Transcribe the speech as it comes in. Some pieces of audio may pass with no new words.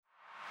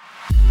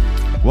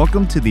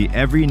Welcome to the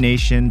Every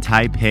Nation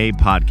Taipei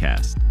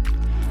podcast.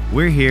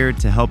 We're here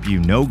to help you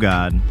know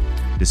God,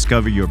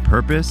 discover your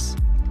purpose,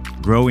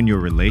 grow in your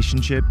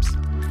relationships,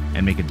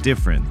 and make a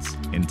difference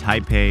in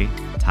Taipei,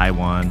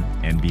 Taiwan,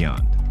 and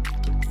beyond.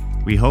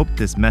 We hope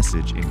this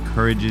message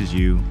encourages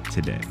you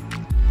today.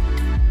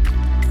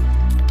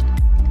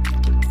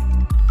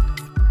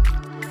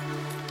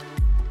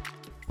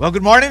 Well,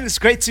 good morning. It's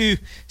great to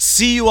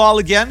see you all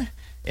again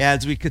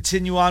as we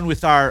continue on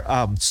with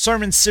our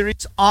sermon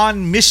series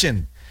on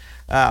mission.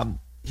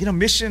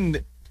 Mission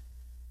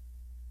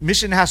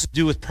has to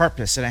do with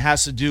purpose, and it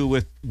has to do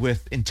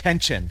with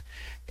intention,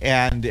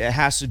 and it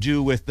has to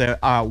do with the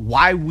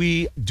why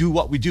we do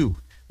what we do,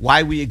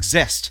 why we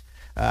exist.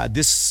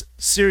 This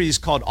series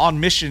called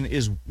On Mission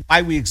is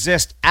why we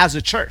exist as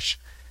a church.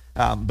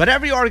 But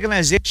every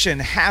organization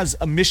has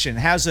a mission,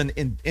 has an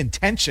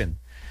intention,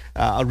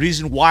 a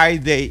reason why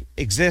they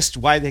exist,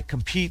 why they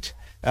compete.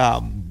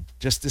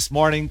 Just this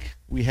morning,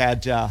 we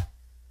had the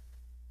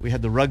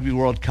Rugby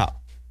World Cup.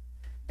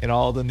 And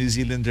all the New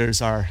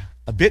Zealanders are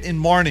a bit in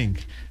mourning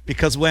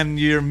because when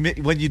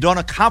you don't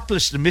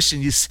accomplish the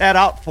mission you set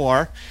out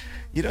for,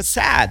 it's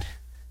sad.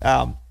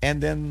 And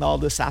then all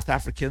the South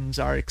Africans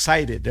are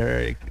excited.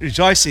 They're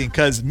rejoicing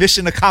because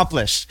mission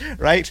accomplished,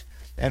 right?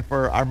 And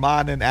for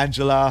Armand and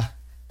Angela,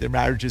 their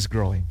marriage is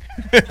growing.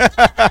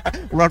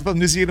 One from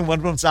New Zealand,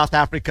 one from South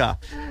Africa.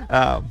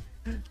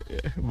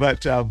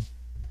 But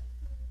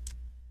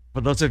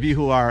for those of you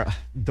who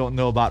don't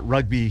know about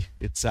rugby,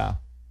 it's a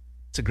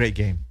great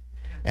game.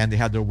 And they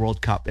had their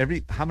World Cup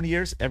how many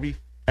years? Every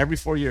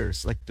 4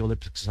 years, like the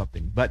Olympics or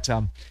something. But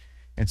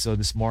and so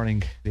this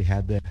morning they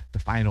had the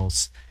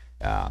finals.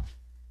 And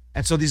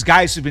so these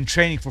guys have been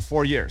training for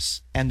 4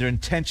 years, and their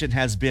intention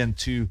has been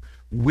to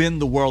win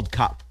the World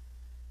Cup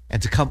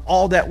and to come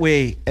all that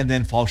way and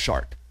then fall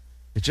short.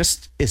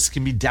 It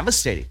can be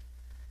devastating.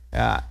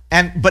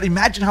 But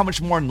imagine how much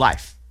more in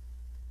life.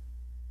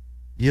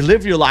 You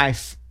live your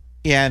life,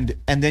 and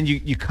then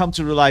you come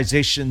to the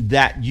realization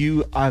that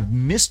you have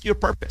missed your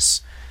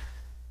purpose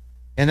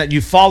and that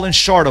you've fallen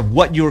short of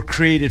what you were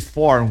created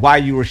for and why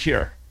you were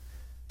here.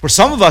 For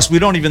some of us, we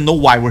don't even know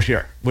why we're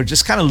here. We're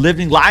just kind of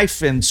living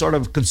life and sort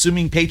of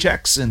consuming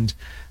paychecks and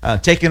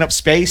taking up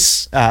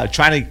space,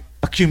 trying to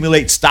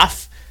accumulate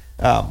stuff.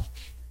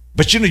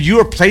 But you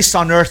are placed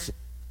on earth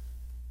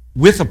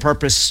with a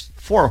purpose,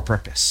 for a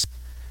purpose.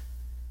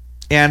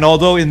 And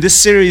although in this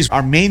series,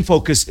 our main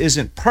focus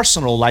isn't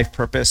personal life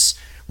purpose,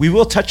 we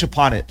will touch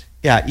upon it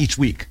each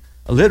week,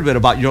 a little bit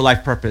about your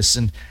life purpose.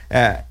 And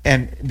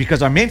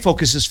because our main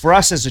focus is for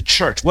us as a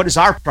church. What is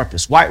our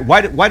purpose?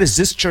 Why does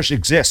this church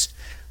exist?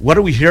 What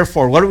are we here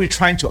for? What are we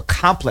trying to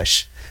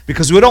accomplish?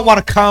 Because we don't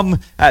want to come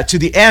to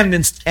the end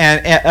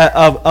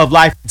of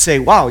life and say,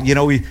 wow,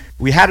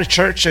 we had a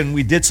church and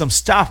we did some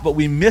stuff, but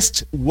we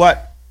missed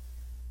what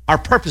our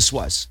purpose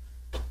was,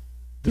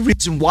 the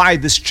reason why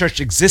this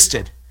church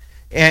existed.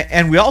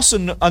 And we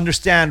also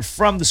understand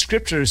from the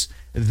scriptures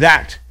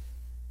that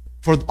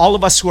for all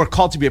of us who are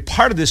called to be a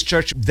part of this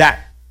church,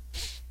 that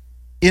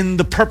in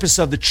the purpose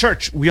of the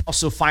church, we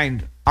also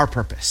find our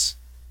purpose.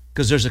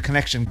 Because there's a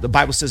connection. The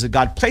Bible says that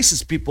God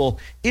places people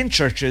in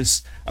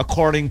churches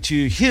according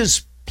to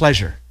his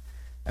pleasure.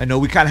 I know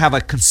we kind of have a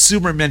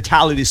consumer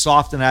mentality so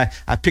often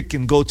I pick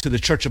and go to the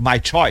church of my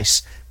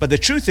choice. But the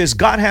truth is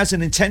God has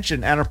an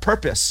intention and a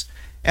purpose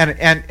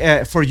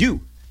and for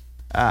you.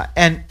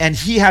 And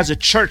he has a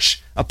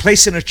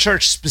place in a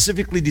church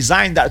specifically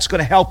designed that's going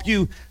to help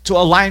you to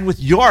align with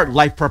your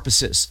life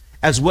purposes,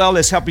 as well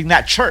as helping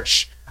that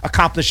church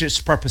accomplish its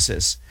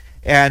purposes.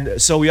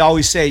 And so we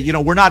always say,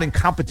 we're not in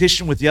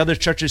competition with the other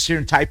churches here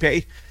in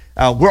Taipei.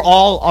 We're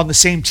all on the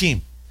same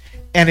team.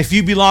 And if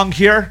you belong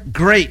here,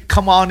 great,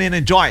 come on in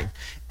and join.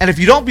 And if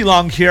you don't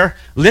belong here,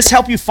 let's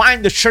help you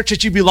find the church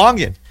that you belong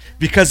in,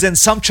 because then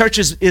some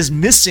churches is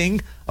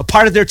missing a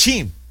part of their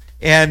team.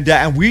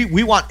 And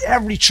we want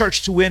every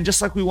church to win,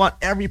 just like we want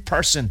every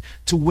person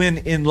to win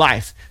in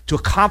life, to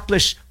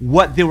accomplish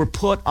what they were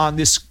put on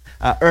this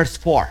earth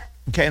for.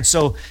 Okay, and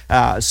so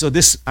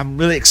I'm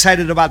really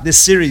excited about this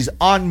series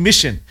on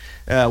mission.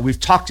 We've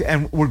talked,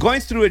 and we're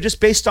going through it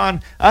just based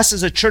on us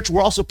as a church.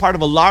 We're also part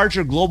of a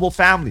larger global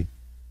family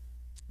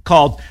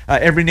called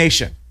Every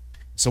Nation.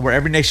 So we're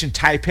Every Nation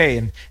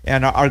Taipei,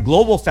 and our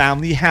global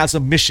family has a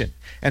mission.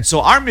 And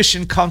so our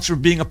mission comes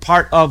from being a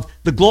part of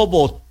the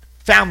global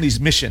family's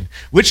mission,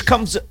 which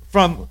comes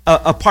from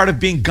a part of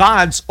being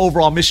God's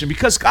overall mission,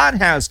 because God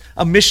has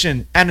a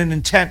mission and an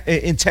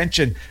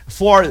intention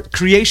for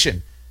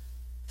creation,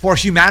 for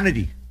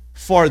humanity,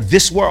 for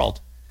this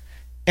world.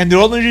 And the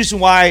only reason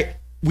why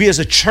we as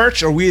a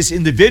church or we as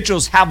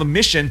individuals have a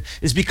mission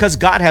is because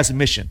God has a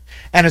mission.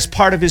 And as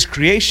part of his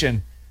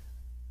creation,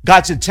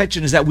 God's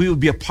intention is that we would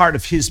be a part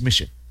of his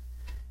mission.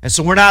 And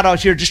so we're not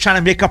out here just trying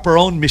to make up our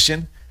own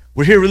mission.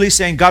 We're here really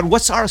saying, God,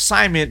 what's our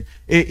assignment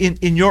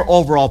in your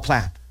overall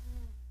plan?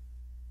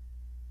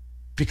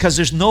 Because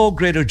there's no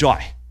greater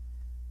joy,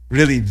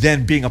 really,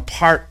 than being a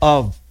part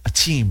of a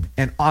team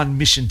and on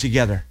mission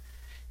together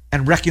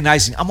and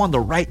recognizing I'm on the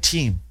right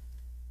team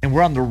and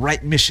we're on the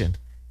right mission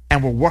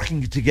and we're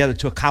working together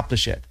to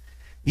accomplish it.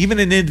 Even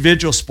in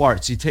individual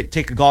sports, you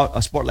take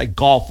a sport like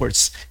golf, where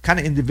it's kind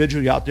of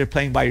individually out there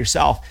playing by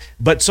yourself.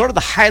 But sort of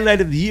the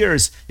highlight of the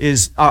years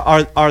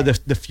are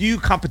the few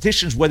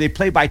competitions where they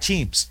play by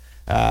teams.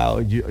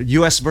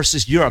 U.S.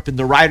 versus Europe in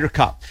the Ryder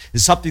Cup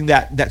is something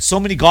that so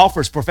many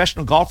golfers,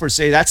 professional golfers,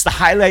 say that's the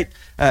highlight.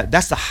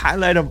 That's the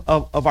highlight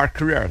of our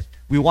career.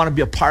 We want to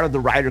be a part of the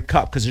Ryder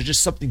Cup because there's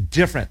just something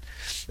different.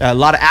 A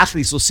lot of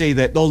athletes will say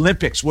that the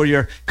Olympics, where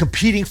you're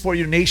competing for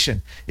your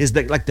nation, is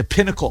like the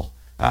pinnacle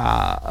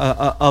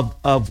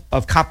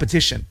of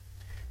competition.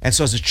 And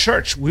so as a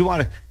church, we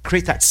want to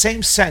create that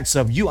same sense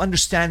of you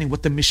understanding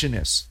what the mission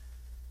is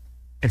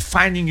and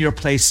finding your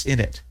place in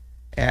it.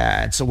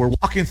 And so we're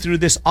walking through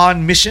this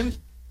on mission.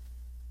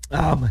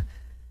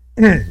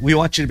 We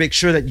want you to make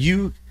sure that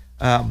you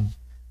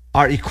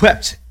are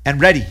equipped and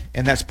ready.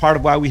 And that's part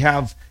of why we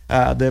have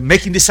the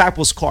Making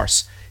Disciples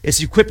course.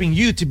 It's equipping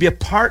you to be a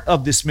part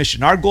of this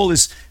mission. Our goal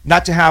is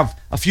not to have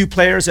a few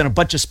players and a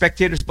bunch of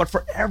spectators, but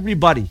for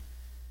everybody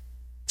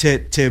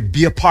to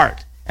be a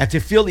part and to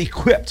feel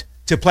equipped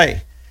to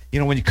play. You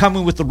know, when you come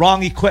in with the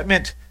wrong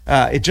equipment,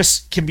 it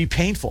just can be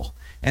painful.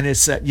 And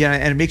it's and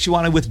it makes you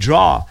want to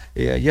withdraw.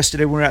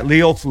 Yesterday we were at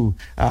Leofu.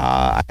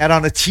 I had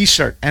on a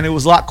T-shirt, and it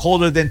was a lot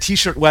colder than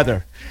T-shirt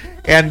weather,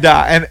 and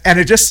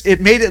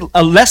it made it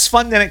less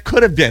fun than it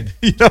could have been,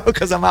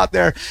 because I'm out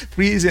there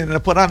freezing, and I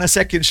put on a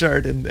second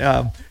shirt, and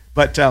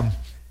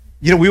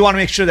we want to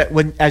make sure that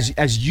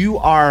as you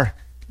are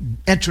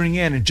entering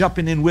in and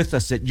jumping in with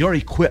us, that you're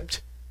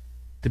equipped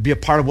to be a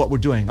part of what we're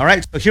doing. All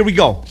right, so here we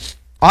go.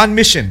 On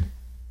mission.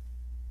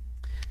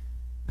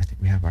 I think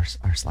we have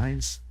our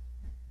slides.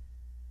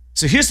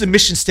 So here's the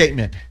mission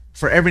statement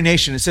for every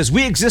nation. It says,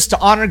 we exist to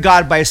honor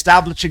God by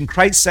establishing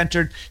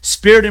Christ-centered,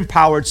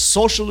 Spirit-empowered,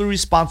 socially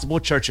responsible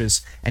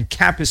churches and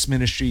campus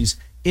ministries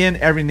in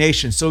every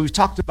nation. So we've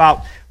talked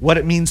about what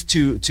it means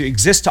to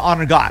exist to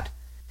honor God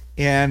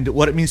and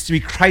what it means to be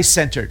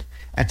Christ-centered.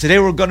 And today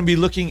we're going to be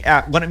looking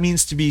at what it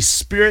means to be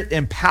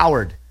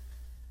Spirit-empowered.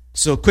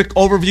 So a quick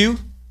overview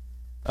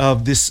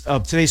of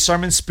today's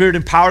sermon,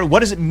 Spirit-empowered.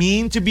 What does it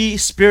mean to be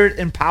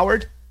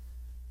Spirit-empowered?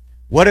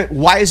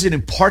 Why is it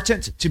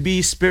important to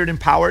be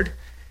Spirit-empowered?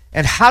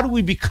 And how do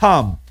we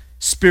become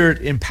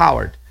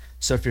Spirit-empowered?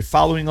 So if you're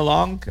following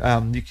along,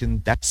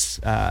 that's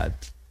where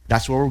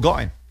we're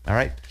going, all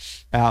right?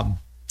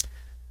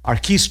 Our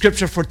key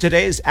scripture for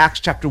today is Acts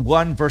chapter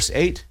 1, verse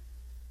 8.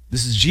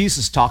 This is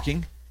Jesus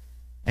talking.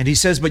 And he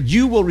says, but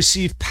you will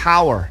receive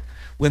power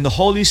when the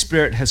Holy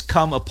Spirit has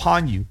come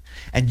upon you,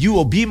 and you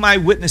will be my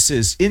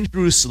witnesses in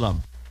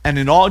Jerusalem and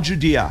in all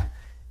Judea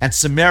and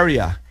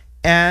Samaria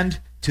and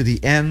to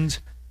the end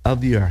of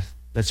the earth.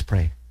 Let's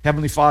pray.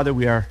 Heavenly Father,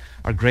 we are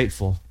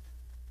grateful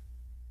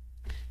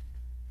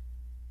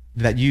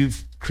that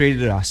you've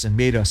created us and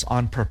made us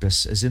on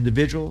purpose as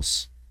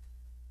individuals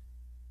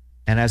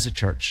and as a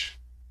church.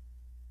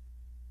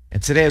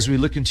 And today, as we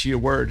look into your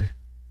word,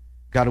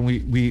 God, and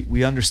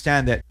we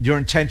understand that your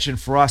intention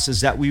for us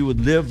is that we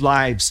would live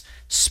lives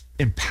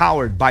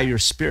empowered by your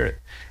Spirit,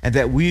 and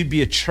that we'd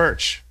be a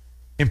church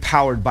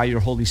empowered by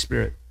your Holy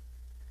Spirit.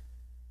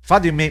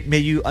 Father, may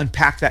you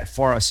unpack that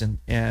for us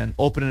and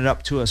open it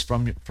up to us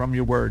from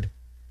your word.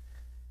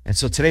 And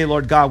so today,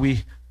 Lord God,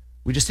 we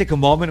just take a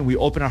moment and we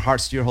open our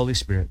hearts to your Holy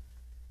Spirit.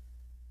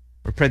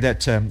 We pray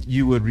that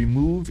you would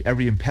remove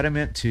every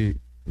impediment to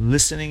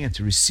listening and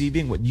to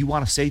receiving what you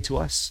want to say to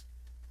us.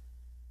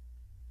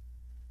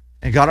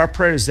 And God, our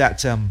prayer is that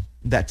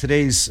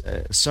today's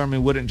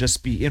sermon wouldn't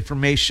just be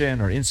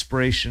information or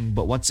inspiration,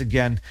 but once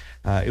again,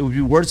 it would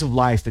be words of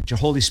life that your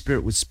Holy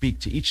Spirit would speak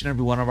to each and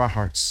every one of our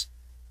hearts.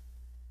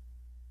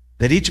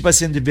 That each of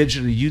us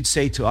individually, you'd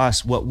say to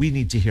us what we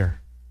need to hear.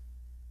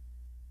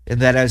 And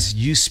that as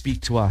you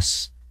speak to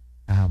us,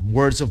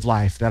 words of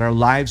life, that our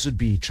lives would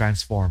be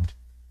transformed.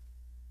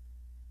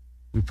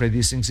 We pray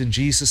these things in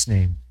Jesus'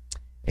 name.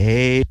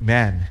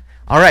 Amen.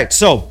 All right,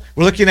 so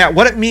we're looking at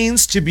what it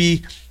means to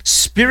be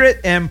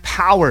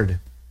Spirit-empowered.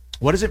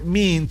 What does it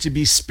mean to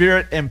be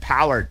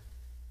Spirit-empowered?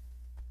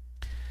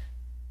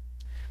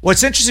 Well,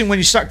 it's interesting when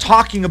you start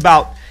talking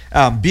about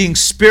being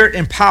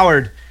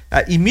Spirit-empowered,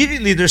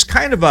 immediately there's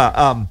kind of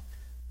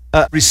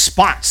a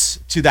response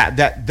to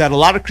that a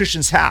lot of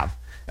Christians have.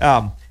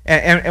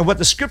 And what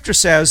the scripture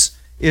says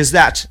is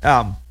that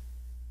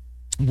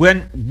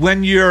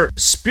when you're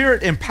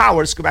Spirit-empowered,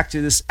 let's go back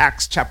to this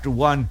Acts chapter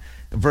 1,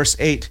 verse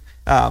 8.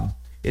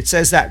 It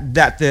says that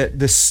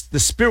the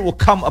Spirit will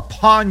come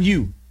upon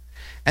you,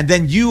 and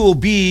then you will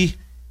be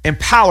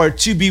empowered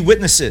to be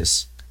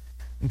witnesses.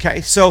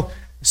 Okay, so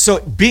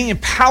being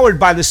empowered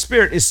by the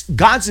Spirit is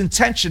God's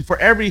intention for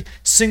every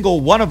single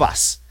one of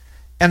us.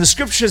 And the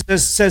scripture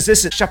says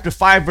this in chapter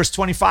 5, verse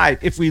 25.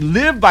 If we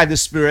live by the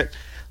Spirit,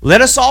 let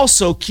us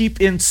also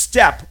keep in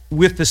step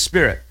with the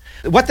Spirit.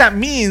 What that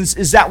means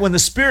is that when the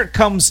Spirit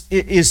comes,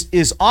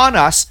 is on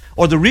us,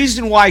 or the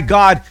reason why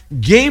God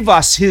gave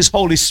us his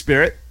Holy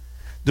Spirit,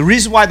 the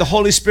reason why the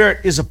Holy Spirit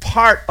is a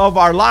part of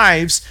our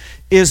lives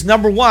is,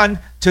 number one,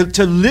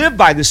 to live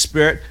by the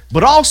Spirit,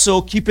 but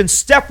also keep in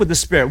step with the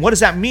Spirit. What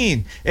does that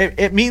mean?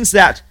 It means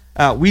that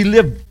we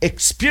live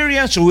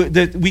experiential,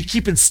 that we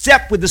keep in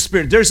step with the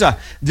Spirit.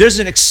 There's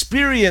an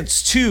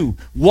experience to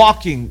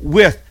walking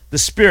with the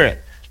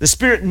Spirit. The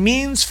Spirit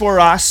means for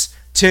us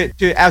to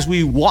as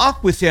we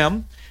walk with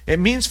Him, it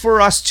means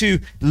for us to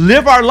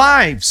live our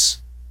lives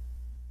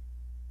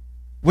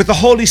with the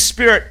Holy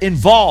Spirit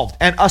involved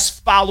and us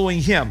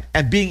following Him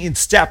and being in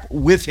step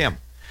with Him.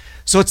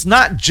 So it's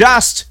not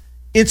just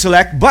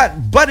intellect,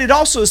 but it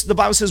also is, the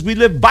Bible says, we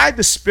live by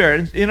the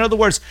Spirit. In other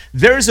words,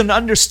 there is an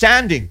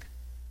understanding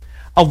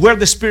of where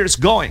the Spirit's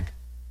going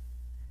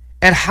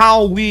and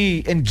how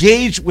we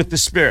engage with the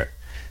Spirit.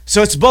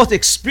 So it's both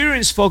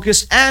experience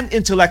focused and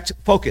intellect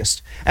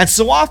focused. And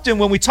so often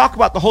when we talk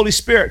about the Holy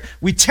Spirit,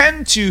 we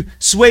tend to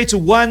sway to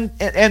one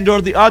end or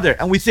the other.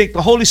 And we think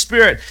the Holy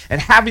Spirit and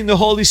having the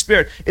Holy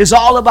Spirit is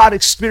all about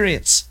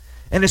experience.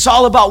 And it's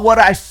all about what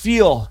I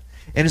feel.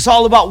 And it's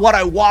all about what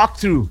I walk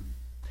through.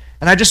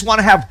 And I just want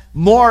to have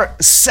more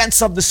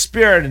sense of the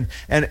Spirit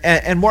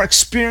and more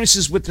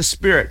experiences with the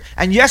Spirit.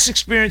 And yes,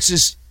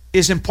 experiences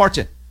is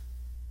important.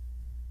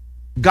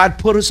 God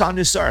put us on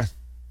this earth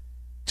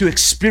to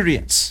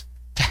experience,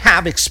 to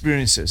have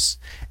experiences.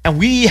 And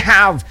we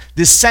have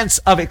this sense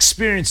of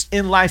experience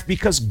in life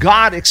because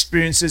God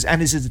experiences,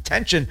 and His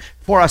intention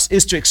for us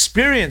is to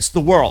experience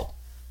the world.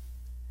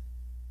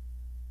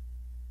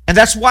 And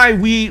that's why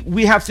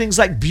we have things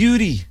like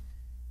beauty,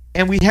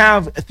 and we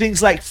have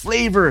things like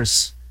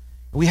flavors.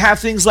 We have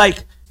things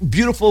like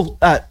beautiful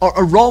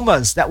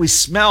aromas that we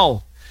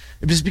smell.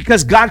 It is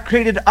because God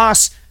created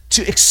us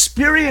to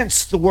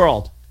experience the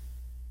world.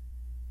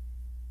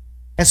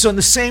 And so in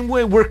the same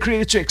way, we're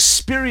created to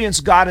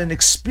experience God and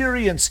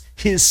experience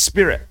His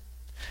Spirit.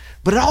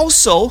 But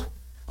also,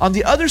 on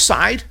the other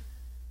side,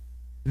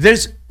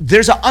 there's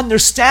an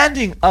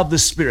understanding of the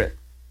Spirit.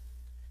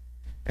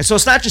 And so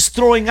it's not just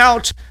throwing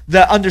out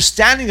the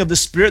understanding of the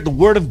Spirit, the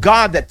Word of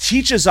God that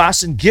teaches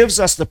us and gives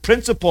us the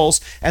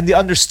principles and the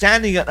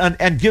understanding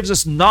and gives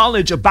us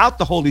knowledge about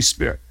the Holy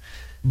Spirit.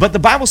 But the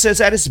Bible says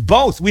that it's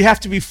both. We have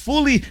to be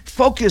fully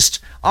focused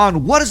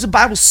on what does the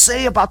Bible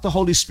say about the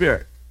Holy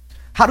Spirit?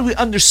 How do we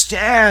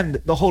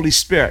understand the Holy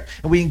Spirit?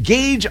 And we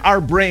engage our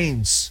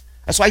brains.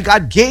 That's why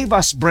God gave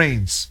us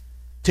brains,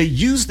 to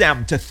use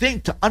them, to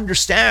think, to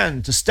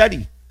understand, to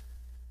study.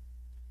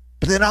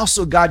 But then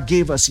also God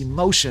gave us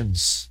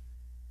emotions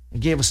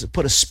and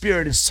put a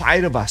spirit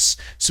inside of us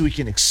so we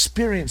can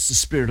experience the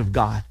Spirit of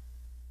God.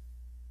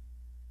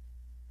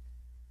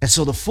 And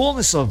so the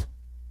fullness of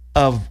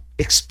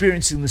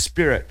experiencing the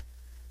Spirit,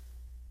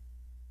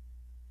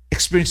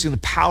 experiencing the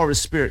power of the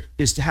Spirit,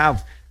 is to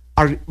have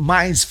our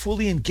minds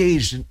fully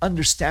engaged in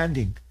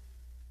understanding,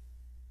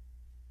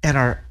 and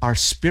our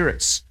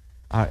spirits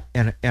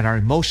and our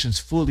emotions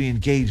fully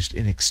engaged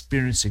in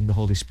experiencing the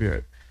Holy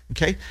Spirit.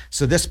 Okay?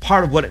 So that's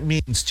part of what it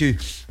means to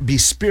be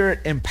Spirit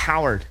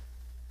empowered,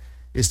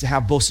 is to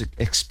have both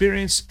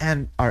experience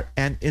and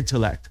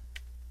intellect.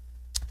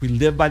 If we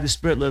live by the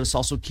Spirit, let us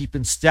also keep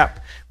in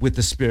step with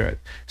the Spirit.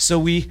 So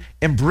we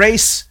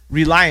embrace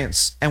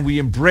reliance and we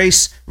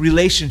embrace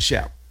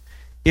relationship.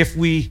 If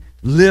we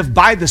live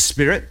by the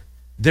Spirit,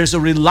 there's a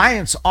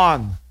reliance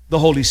on the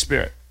Holy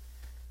Spirit.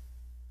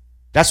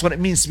 That's what it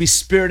means to be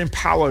Spirit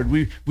empowered.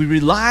 We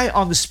rely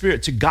on the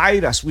Spirit to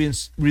guide us. We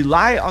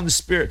rely on the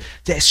Spirit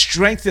to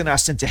strengthen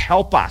us and to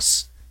help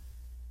us,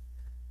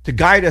 to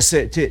guide us,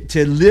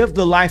 to live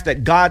the life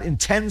that God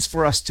intends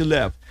for us to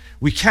live.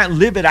 We can't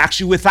live it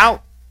actually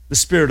without the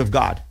Spirit of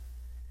God.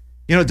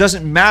 You know, it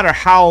doesn't matter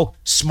how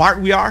smart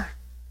we are.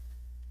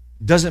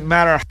 It doesn't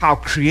matter how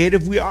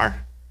creative we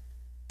are.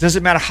 It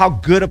doesn't matter how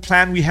good a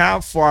plan we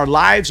have for our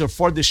lives or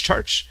for this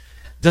church.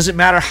 It doesn't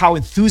matter how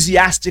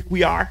enthusiastic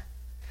we are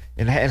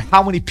and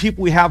how many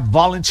people we have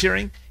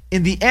volunteering.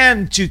 In the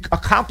end, to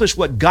accomplish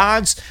what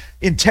God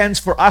intends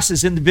for us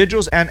as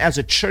individuals and as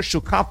a church to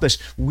accomplish,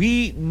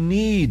 we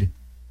need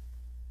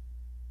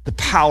the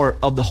power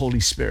of the Holy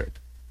Spirit.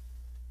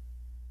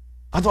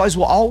 Otherwise,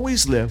 we'll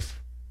always live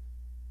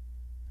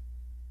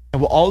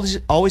and we'll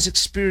always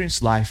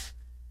experience life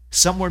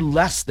somewhere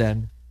less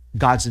than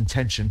God's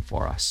intention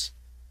for us.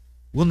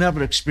 We'll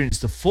never experience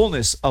the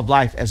fullness of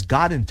life as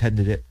God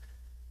intended it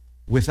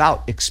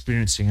without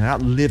experiencing and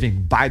without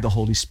living by the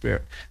Holy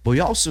Spirit. But we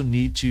also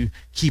need to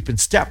keep in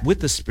step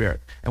with the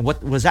Spirit. And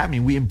what does that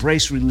mean? We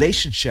embrace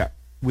relationship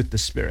with the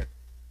Spirit.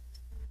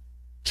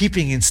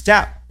 Keeping in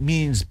step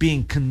means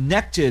being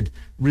connected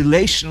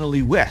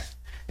relationally with.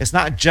 It's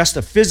not just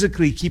a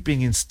physically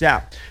keeping in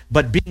step,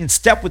 but being in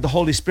step with the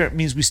Holy Spirit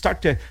means we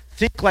start to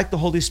think like the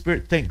Holy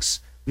Spirit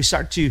thinks. We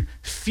start to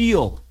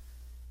feel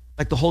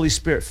like the Holy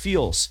Spirit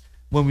feels.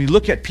 When we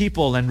look at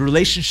people and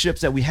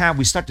relationships that we have,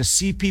 we start to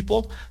see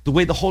people the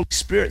way the Holy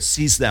Spirit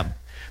sees them.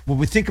 When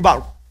we think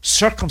about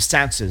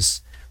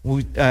circumstances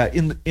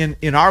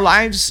in our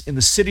lives, in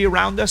the city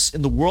around us,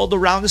 in the world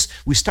around us,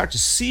 we start to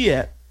see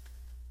it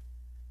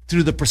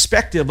through the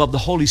perspective of the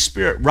Holy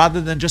Spirit rather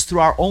than just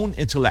through our own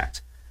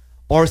intellect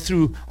or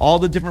through all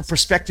the different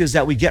perspectives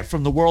that we get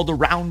from the world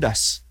around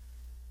us.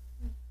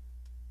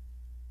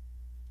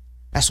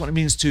 That's what it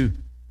means to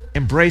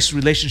embrace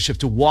relationship,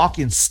 to walk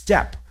in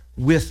step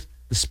with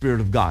the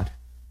Spirit of God.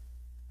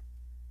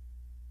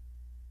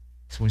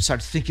 So when you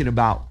start thinking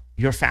about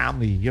your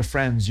family, your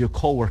friends, your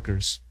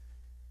coworkers,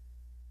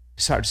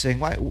 you start saying,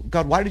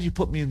 God, why did you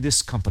put me in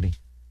this company?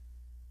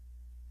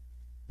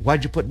 Why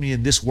did you put me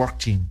in this work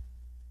team,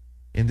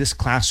 in this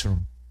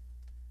classroom,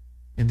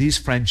 in these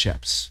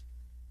friendships?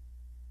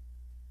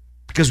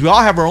 Because we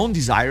all have our own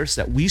desires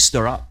that we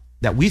stir up,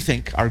 that we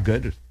think are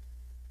good.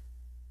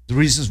 The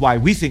reasons why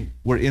we think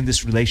we're in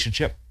this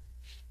relationship,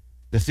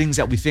 the things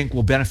that we think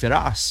will benefit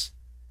us.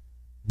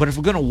 But if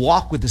we're going to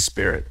walk with the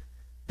Spirit,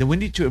 then we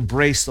need to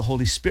embrace the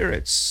Holy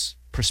Spirit's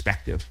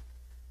perspective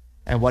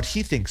and what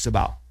he thinks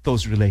about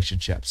those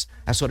relationships.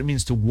 That's what it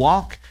means to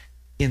walk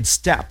in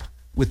step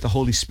with the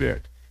Holy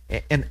Spirit.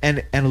 And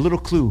a little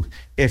clue,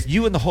 if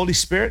you and the Holy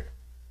Spirit,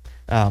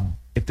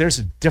 if there's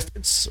a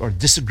difference or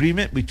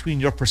disagreement between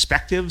your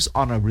perspectives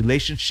on a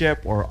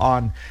relationship or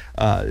on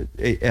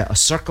a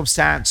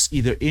circumstance,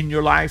 either in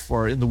your life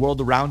or in the world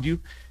around you,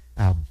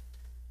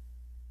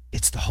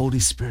 it's the Holy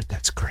Spirit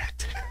that's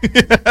correct.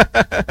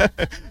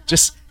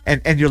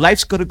 And your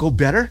life's going to go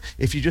better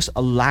if you just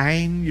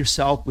align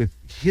yourself with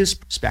his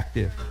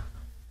perspective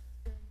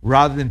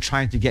rather than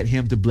trying to get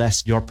him to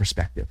bless your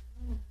perspective.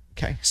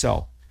 Okay,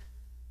 so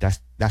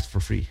that's for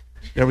free.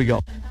 There we go.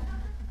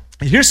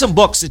 And here's some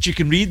books that you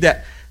can read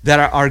that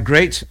are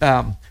great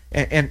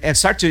and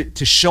start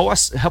to show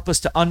us, help us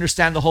to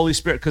understand the Holy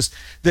Spirit. Because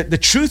the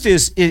truth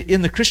is,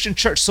 in the Christian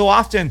church, so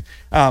often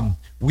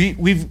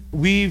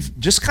we've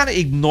just kind of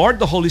ignored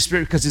the Holy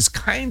Spirit because it's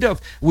kind of,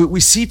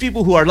 we see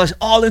people who are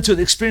all into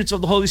the experience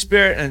of the Holy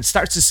Spirit, and it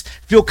starts to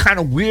feel kind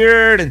of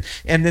weird,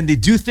 and then they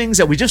do things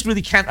that we just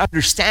really can't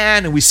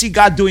understand, and we see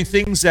God doing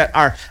things that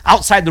are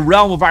outside the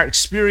realm of our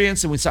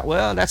experience, and we thought,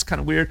 well, that's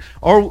kind of weird.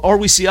 Or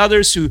we see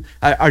others who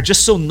are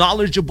just so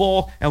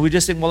knowledgeable, and we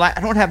just think, well, I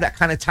don't have that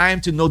kind of time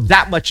to know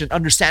that much and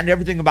understand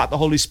everything about the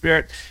Holy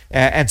Spirit.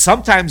 And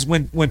sometimes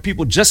when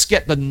people just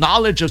get the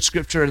knowledge of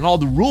Scripture and all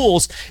the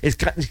rules,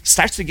 it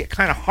starts to get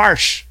kind of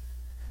harsh,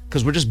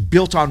 because we're just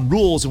built on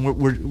rules, and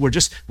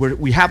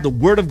we have the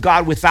Word of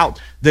God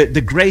without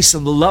the grace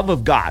and the love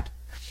of God.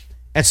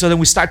 And so then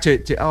we start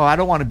to I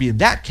don't want to be in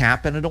that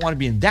camp, and I don't want to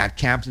be in that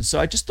camp, and so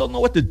I just don't know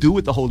what to do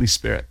with the Holy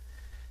Spirit.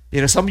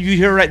 Some of you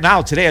here right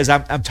now today, as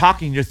I'm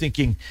talking, you're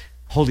thinking,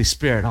 Holy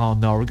Spirit, oh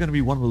no, we're going to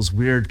be one of those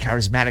weird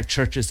charismatic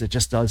churches that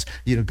just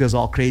goes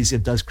all crazy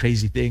and does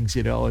crazy things,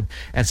 and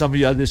some of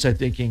you others are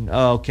thinking,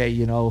 oh,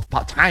 okay,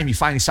 about time you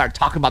finally start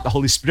talking about the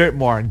Holy Spirit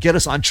more and get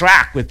us on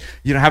track with,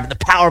 having the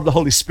power of the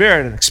Holy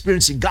Spirit and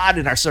experiencing God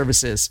in our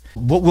services.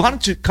 But we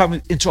wanted to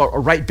come into a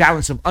right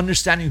balance of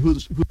understanding who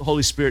the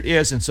Holy Spirit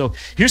is. And so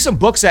here's some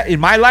books that in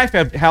my life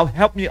have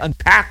helped me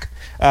unpack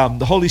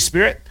the Holy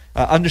Spirit.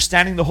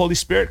 Understanding the Holy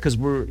Spirit, because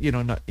we're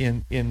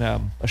in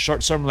a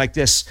short sermon like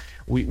this,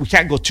 we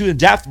can't go too in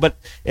depth. But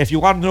if you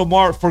want to know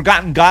more,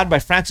 Forgotten God by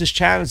Francis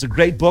Chan is a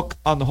great book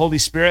on the Holy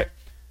Spirit,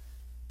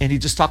 and he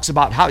just talks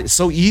about how it's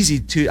so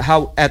easy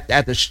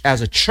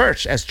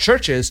as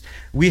churches,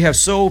 we have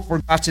so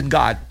forgotten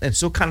God and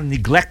so kind of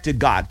neglected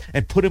God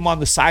and put him on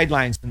the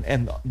sidelines,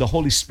 and the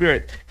Holy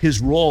Spirit, his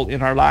role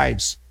in our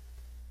lives.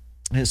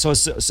 And so it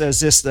says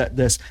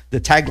the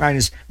tagline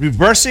is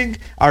reversing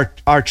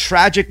our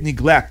tragic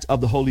neglect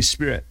of the Holy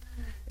Spirit.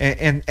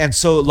 And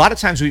so a lot of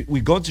times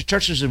we go into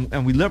churches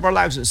and we live our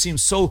lives that seem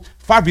so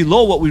far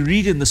below what we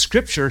read in the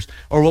scriptures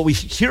or what we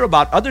hear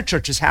about other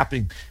churches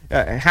having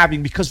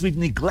because we've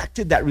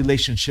neglected that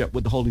relationship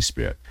with the Holy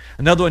Spirit.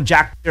 Another one,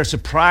 Jack, they're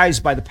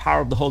surprised by the power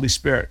of the Holy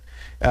Spirit.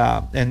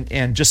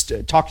 And just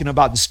talking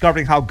about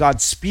discovering how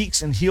God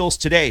speaks and heals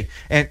today.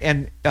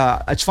 And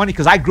it's funny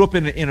because I grew up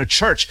in a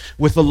church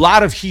with a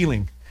lot of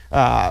healing.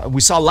 We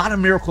saw a lot of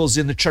miracles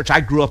in the church I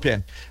grew up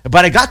in.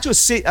 But I got to a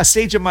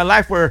stage in my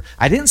life where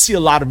I didn't see a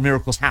lot of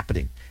miracles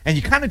happening. And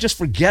you kind of just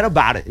forget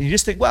about it. And you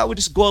just think, well, we'll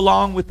just go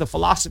along with the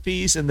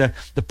philosophies and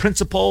the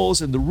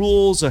principles and the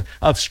rules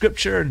of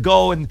Scripture and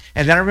go. And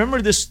then I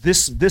remember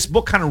this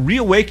book kind of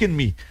reawakened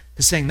me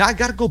to saying, now I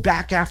got to go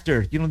back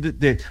after,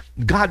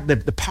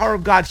 the power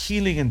of God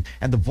healing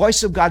and the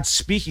voice of God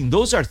speaking.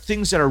 Those are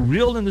things that are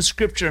real in the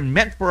Scripture and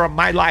meant for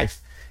my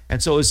life.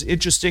 And so it was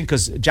interesting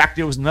because Jack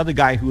Deere was another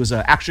guy who was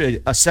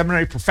actually a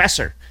seminary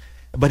professor,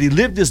 but he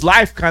lived his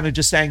life kind of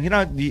just saying,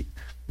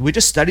 we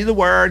just study the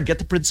Word, get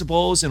the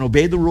principles, and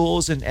obey the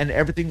rules, and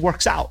everything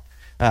works out.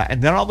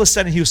 And then all of a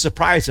sudden he was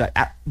surprised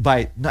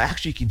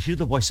actually you can hear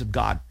the voice of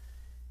God.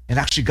 And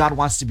actually God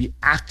wants to be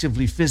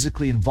actively,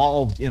 physically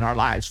involved in our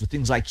lives with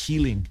things like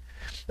healing.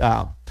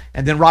 And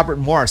then Robert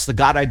Morris, The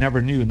God I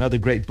Never Knew, another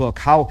great book,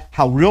 how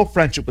real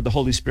friendship with the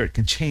Holy Spirit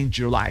can change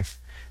your life.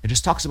 It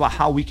just talks about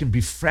how we can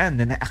befriend,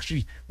 and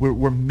actually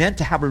we're meant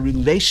to have a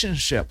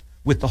relationship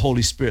with the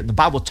Holy Spirit. And the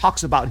Bible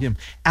talks about him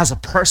as a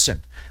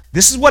person.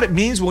 This is what it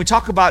means when we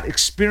talk about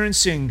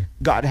experiencing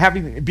God,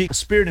 being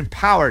Spirit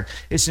empowered.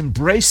 It's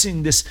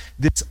embracing this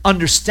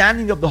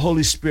understanding of the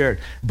Holy Spirit,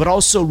 but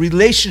also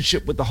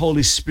relationship with the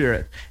Holy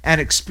Spirit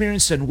and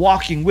experience and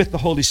walking with the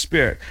Holy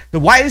Spirit. Now,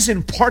 why is it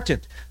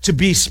important to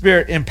be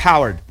Spirit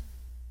empowered?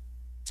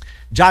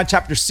 John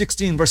chapter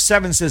 16, verse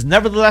 7 says,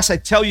 "Nevertheless, I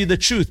tell you the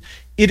truth.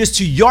 It is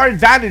to your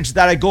advantage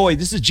that I go away."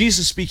 This is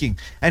Jesus speaking.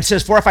 And it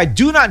says, "For if I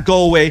do not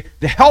go away,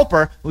 the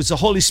Helper, who is the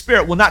Holy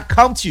Spirit, will not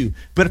come to you.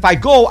 But if I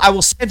go, I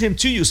will send him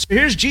to you." So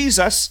here's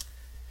Jesus.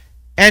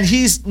 And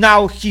he's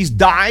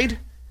died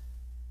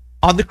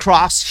on the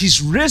cross.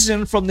 He's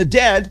risen from the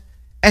dead.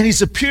 And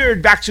he's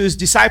appeared back to his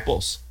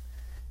disciples.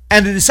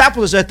 And the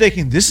disciples are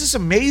thinking, this is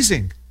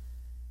amazing.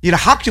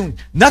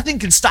 Nothing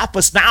can stop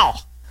us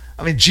now.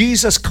 I mean,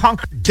 Jesus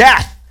conquered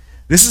death.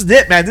 This is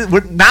it, man.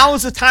 Now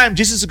is the time.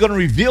 Jesus is going to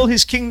reveal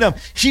his kingdom.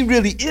 He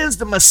really is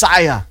the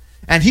Messiah.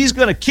 And he's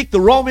going to kick the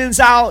Romans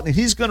out, and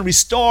he's going to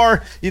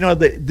restore,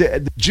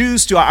 the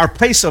Jews to our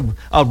place of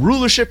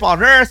rulership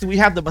on earth. And we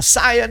have the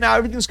Messiah now.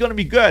 Everything's going to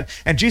be good.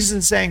 And Jesus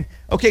is saying,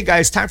 "Okay,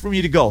 guys, time for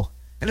me to go."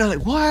 And they're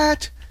like,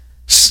 "What?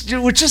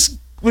 We're just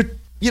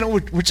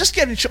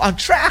getting on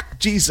track,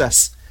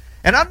 Jesus."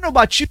 And I don't know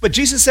about you, but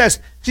Jesus says,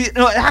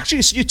 actually,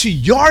 it's to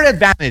your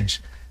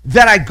advantage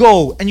that I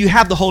go and you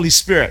have the Holy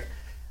Spirit.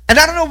 And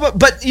I don't know,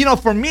 but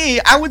for me,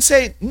 I would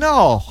say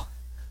no.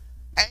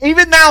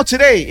 Even now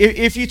today,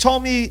 if you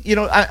told me,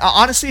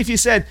 honestly, if you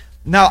said,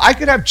 now I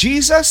could have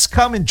Jesus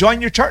come and join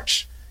your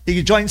church. He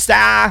could join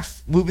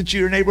staff, move into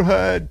your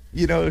neighborhood,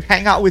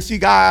 hang out with you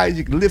guys.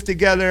 You can live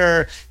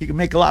together. You can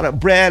make a lot of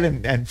bread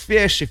and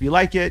fish if you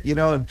like it,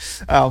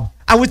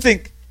 I would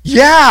think,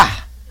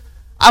 yeah,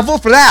 I'll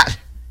vote for that,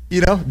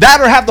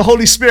 that or have the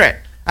Holy Spirit.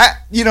 I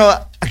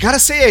got to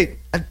say,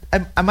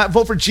 I might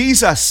vote for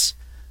Jesus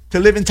to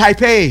live in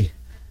Taipei.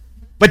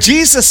 But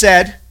Jesus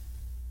said,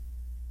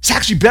 it's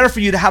actually better for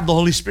you to have the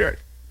Holy Spirit.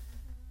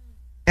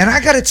 And I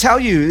got to tell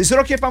you, is it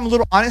okay if I'm a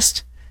little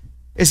honest?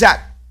 Is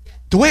that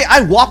the way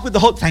I walk with the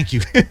Holy, thank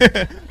you.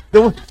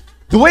 The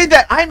way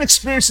that I'm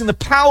experiencing the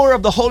power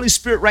of the Holy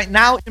Spirit right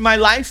now in my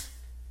life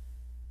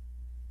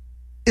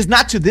is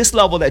not to this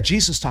level that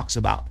Jesus talks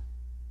about.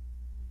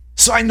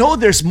 So I know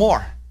there's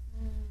more.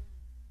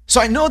 So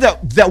I know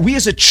that we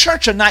as a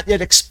church are not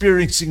yet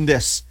experiencing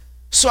this.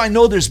 So I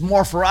know there's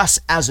more for us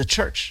as a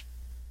church.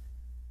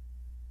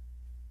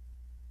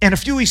 And a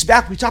few weeks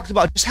back, we talked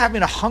about just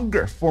having a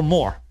hunger for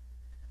more,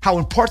 how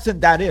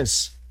important that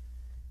is.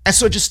 And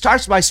so it just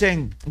starts by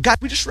saying, God,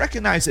 we just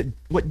recognize that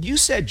what you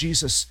said,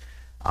 Jesus,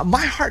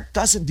 my heart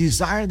doesn't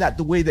desire that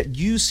the way that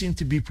you seem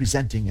to be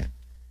presenting it.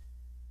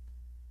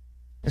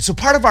 And so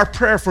part of our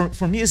prayer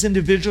for me as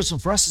individuals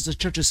and for us as a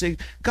church is saying,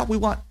 God, we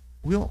want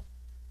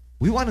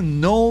to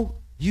know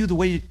you the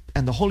way,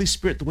 and the Holy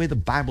Spirit the way the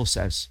Bible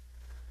says.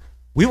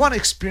 We want to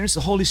experience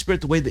the Holy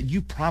Spirit the way that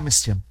you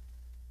promised him.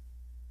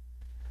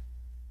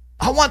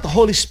 I want the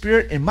Holy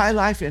Spirit in my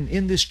life and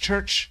in this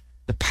church,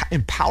 the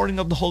empowering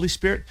of the Holy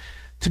Spirit,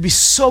 to be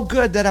so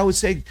good that I would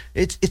say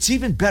it's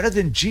even better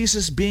than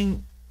Jesus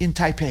being in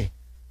Taipei.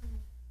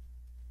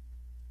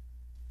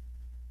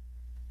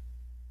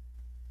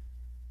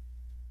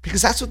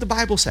 Because that's what the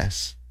Bible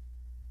says.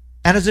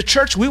 And as a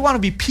church, we want to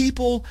be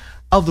people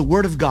of the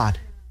Word of God.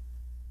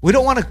 We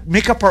don't want to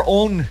make up our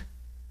own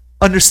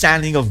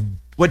understanding of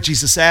what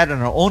Jesus said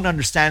and our own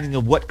understanding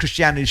of what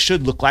Christianity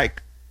should look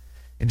like,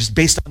 and just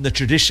based on the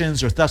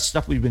traditions or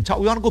stuff we've been taught.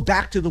 We want to go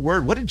back to the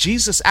Word. What did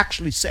Jesus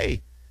actually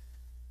say?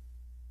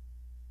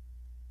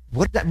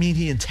 What did that mean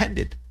he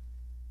intended?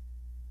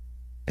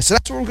 And so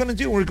that's what we're going to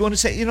do. We're going to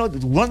say,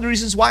 one of the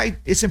reasons why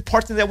it's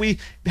important that we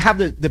have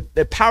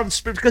the power of the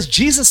Spirit, because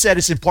Jesus said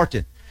it's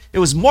important. It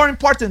was more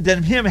important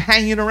than him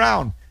hanging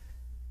around.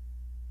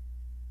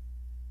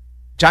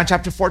 John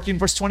chapter 14,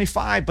 verse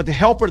 25, "But the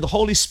Helper, the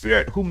Holy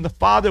Spirit, whom the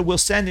Father will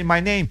send in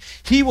my name,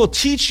 he will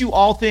teach you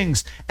all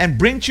things and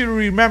bring to your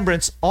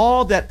remembrance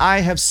all that I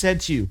have said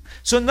to you."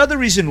 So another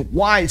reason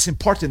why it's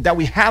important that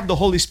we have the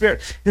Holy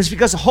Spirit is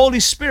because the Holy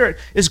Spirit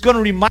is going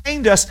to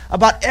remind us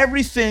about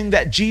everything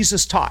that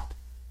Jesus taught.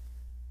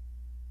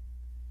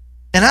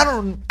 And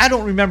I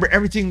don't remember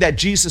everything that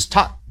Jesus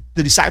taught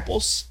the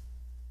disciples.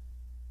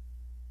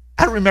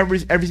 I don't remember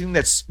everything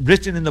that's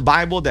written in the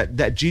Bible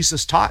that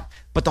Jesus taught,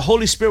 but the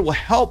Holy Spirit will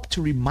help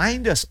to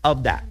remind us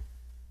of that.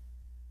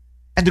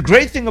 And the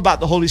great thing about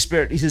the Holy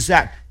Spirit is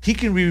that he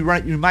can be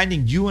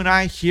reminding you and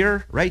I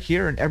right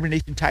here in Every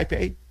Nation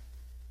Taipei.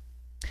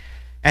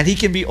 And he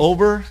can be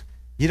over,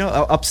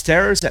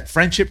 upstairs at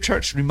Friendship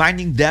Church,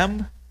 reminding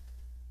them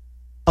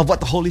of what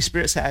the Holy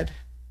Spirit said.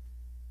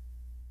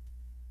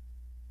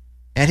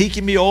 And he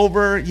can be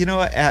over,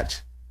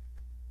 at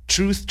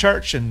Truth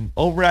Church and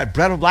over at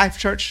Bread of Life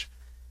Church,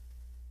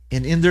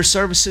 and in their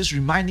services,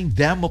 reminding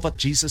them of what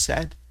Jesus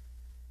said.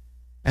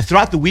 And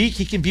throughout the week,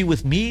 he can be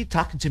with me,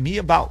 talking to me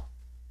about,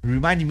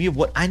 reminding me of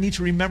what I need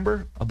to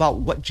remember about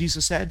what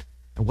Jesus said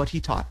and what he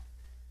taught.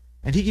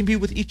 And he can be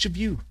with each of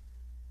you,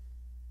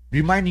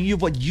 reminding you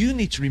of what you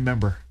need to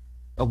remember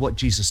of what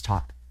Jesus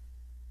taught.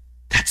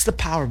 That's the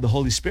power of the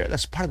Holy Spirit.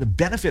 That's part of the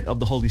benefit of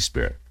the Holy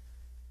Spirit.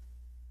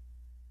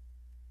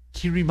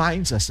 He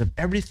reminds us of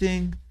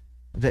everything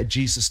that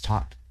Jesus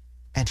taught,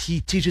 and he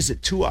teaches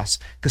it to us.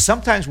 Because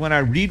sometimes when I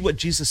read what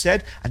Jesus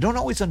said, I don't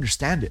always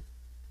understand it.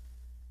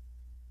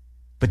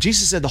 But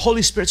Jesus said the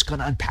Holy Spirit's going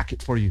to unpack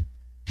it for you.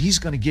 He's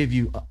going to give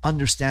you an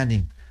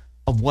understanding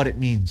of what it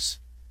means.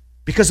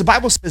 Because the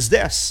Bible says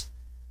this,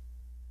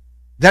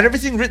 that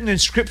everything written in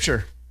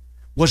Scripture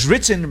was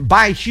written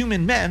by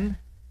human men,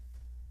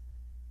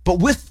 but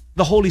with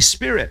the Holy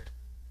Spirit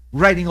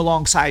writing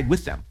alongside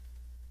with them.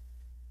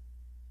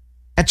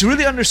 And to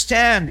really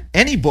understand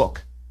any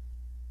book,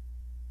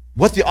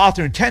 what the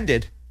author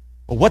intended,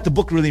 or what the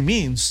book really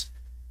means,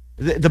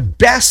 the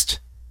best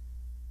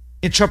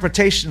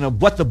interpretation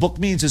of what the book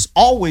means is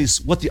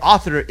always what the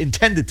author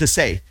intended to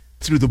say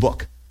through the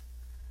book.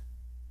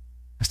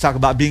 Let's talk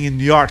about being in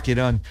New York,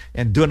 and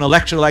doing a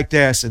lecture like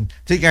this and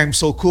thinking I'm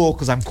so cool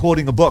because I'm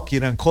quoting a book,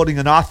 and quoting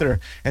an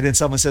author. And then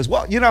someone says,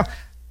 well,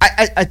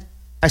 I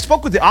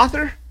spoke with the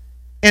author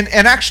and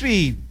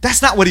actually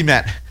that's not what he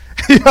meant.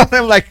 And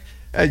I'm like,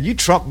 you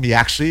trump me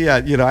actually.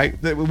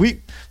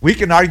 We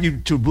can argue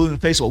to blue in the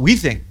face what we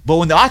think. But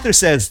when the author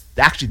says,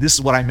 actually, this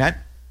is what I meant,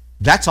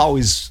 that's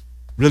always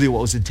really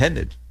what was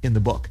intended in the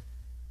book.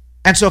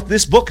 And so if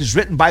this book is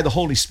written by the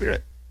Holy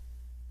Spirit,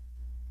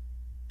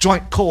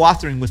 joint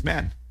co-authoring with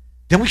men,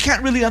 then we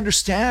can't really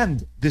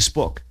understand this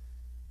book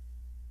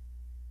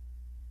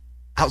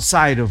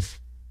outside of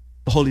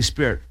the Holy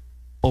Spirit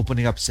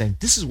opening up saying,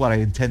 this is what I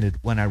intended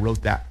when I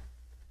wrote that.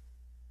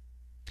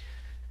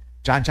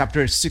 John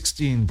chapter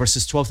 16,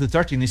 verses 12 to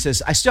 13, he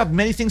says, I still have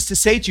many things to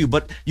say to you,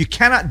 but you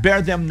cannot bear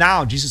them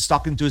now. Jesus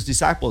talking to his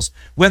disciples.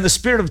 When the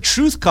Spirit of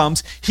truth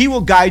comes, he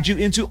will guide you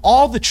into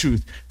all the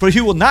truth. For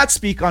he will not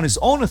speak on his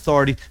own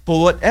authority, but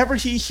whatever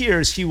he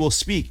hears, he will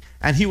speak.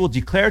 And he will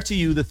declare to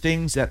you the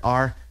things that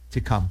are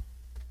to come.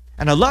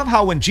 And I love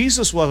how when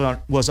Jesus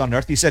was on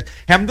earth, he said,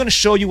 hey, I'm going to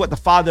show you what the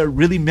Father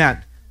really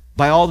meant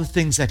by all the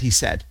things that he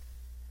said.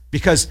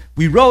 Because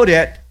we wrote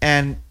it,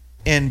 and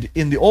in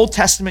the Old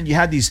Testament, you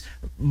had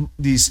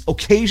these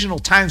occasional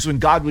times when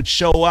God would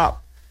show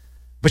up,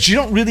 but you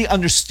don't really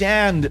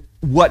understand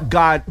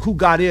who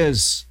God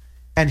is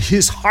and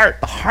his heart,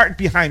 the heart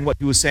behind what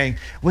he was saying,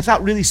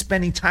 without really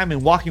spending time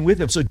and walking with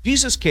him. So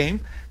Jesus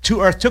came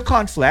to earth, took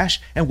on flesh,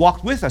 and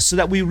walked with us so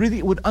that we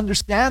really would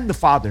understand the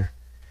Father.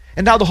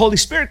 And now the Holy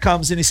Spirit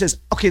comes and he says,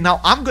 okay,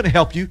 now I'm going to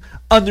help you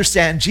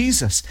understand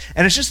Jesus.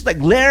 And it's just like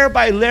layer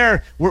by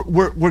layer,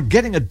 we're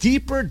getting a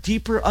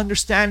deeper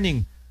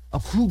understanding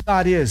of who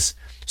God is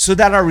so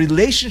that our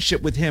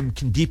relationship with him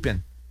can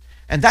deepen.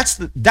 And that's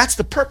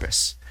the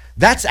purpose.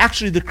 That's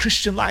actually the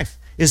Christian life,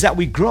 is that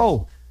we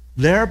grow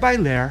layer by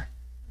layer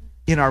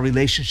in our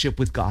relationship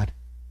with God.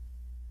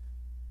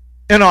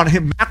 And on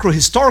a macro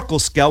historical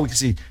scale, we can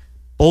see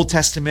Old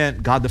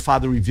Testament, God the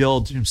Father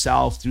revealed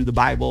himself through the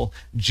Bible.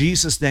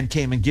 Jesus then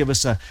came and gave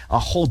us a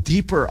whole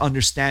deeper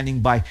understanding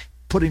by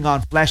putting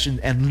on flesh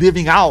and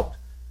living out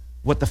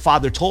what the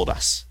Father told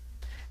us.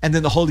 And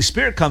then the Holy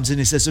Spirit comes in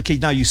and says, okay,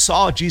 now you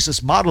saw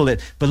Jesus model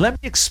it, but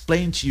let me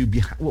explain to you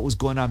what was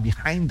going on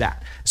behind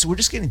that. So we're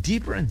just getting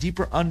deeper and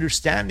deeper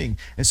understanding.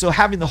 And so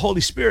having the Holy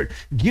Spirit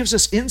gives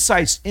us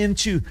insights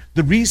into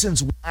the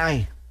reasons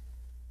why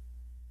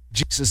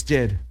Jesus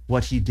did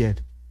what he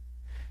did.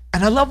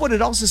 And I love what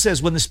it also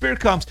says when the Spirit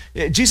comes.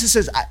 Jesus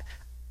says,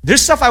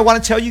 there's stuff I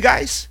want to tell you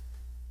guys,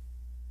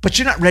 but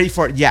you're not ready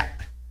for it yet.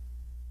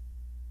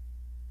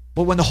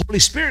 But when the Holy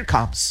Spirit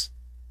comes,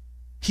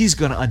 he's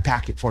going to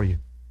unpack it for you.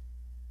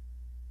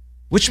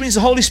 Which means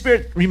the Holy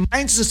Spirit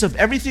reminds us of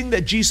everything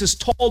that Jesus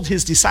told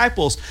his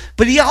disciples,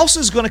 but he also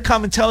is going to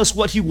come and tell us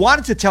what he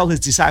wanted to tell his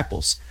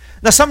disciples.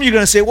 Now, some of you are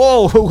going to say,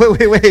 whoa,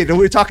 wait,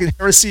 we're talking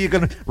heresy, you're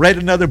going to write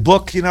another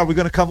book, we're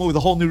going to come up with a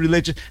whole new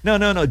religion. No.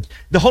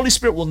 The Holy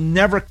Spirit will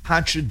never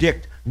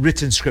contradict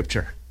written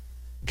scripture.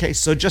 Okay,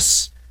 so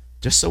just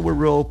so we're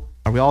real,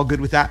 are we all good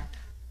with that?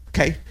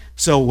 Okay,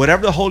 so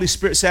whatever the Holy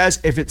Spirit says,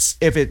 if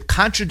it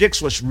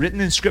contradicts what's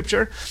written in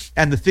Scripture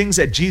and the things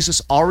that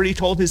Jesus already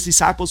told his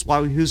disciples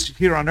while he was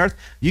here on earth,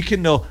 you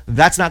can know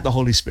that's not the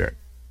Holy Spirit.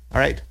 All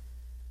right?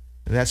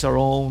 That's our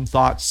own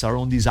thoughts, our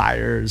own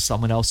desires,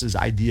 someone else's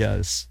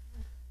ideas.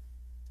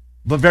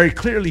 But very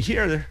clearly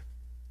here,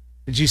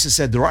 Jesus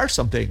said there are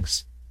some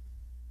things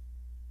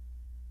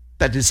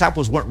that the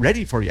disciples weren't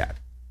ready for yet.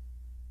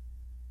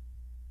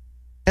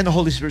 And the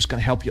Holy Spirit's going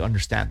to help you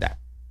understand that.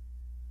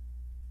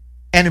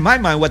 And in my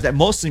mind, what that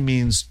mostly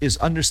means is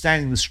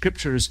understanding the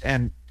scriptures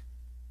and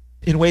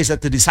in ways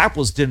that the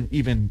disciples didn't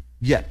even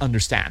yet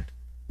understand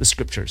the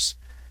scriptures.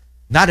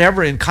 Not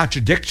ever in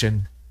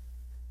contradiction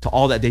to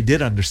all that they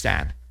did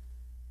understand,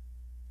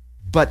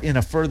 but in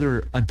a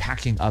further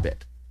unpacking of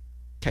it.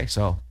 Okay,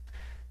 so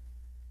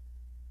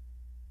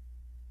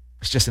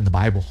it's just in the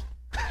Bible.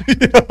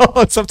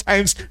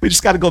 Sometimes we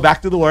just got to go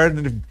back to the Word,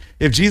 and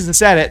if Jesus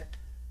said it,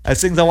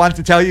 as things I wanted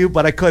to tell you,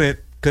 but I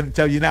couldn't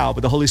tell you now,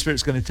 but the Holy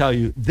Spirit's going to tell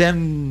you,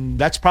 then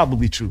that's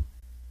probably true.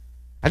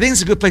 I think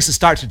it's a good place to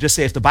start, to just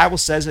say, if the Bible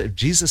says it, if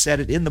Jesus said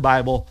it in the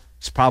Bible,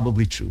 it's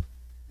probably true.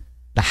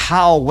 The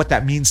how, what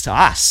that means to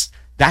us,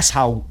 that's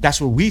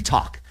where we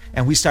talk,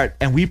 and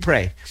we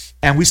pray,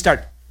 and we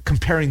start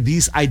comparing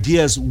these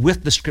ideas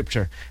with the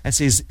scripture and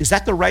say, is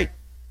that the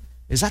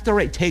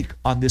right take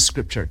on this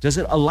scripture? Does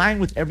it align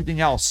with everything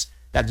else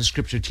that the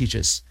scripture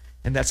teaches?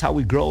 And that's how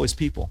we grow as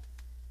people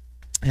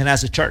and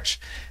as a church.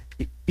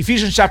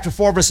 Ephesians chapter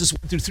 4, verses 1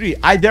 through 3.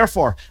 I,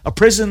 therefore, a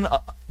prisoner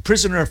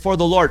prisoner for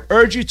the Lord,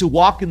 urge you to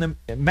walk in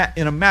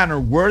a manner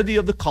worthy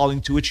of the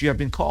calling to which you have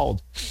been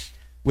called,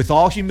 with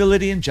all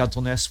humility and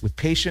gentleness, with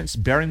patience,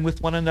 bearing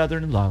with one another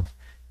in love,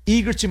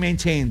 eager to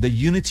maintain the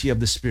unity of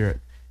the Spirit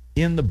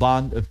in the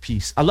bond of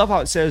peace. I love how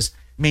it says,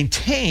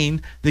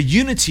 maintain the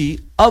unity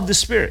of the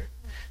Spirit.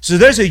 So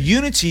there's a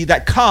unity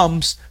that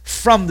comes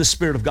from the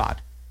Spirit of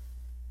God.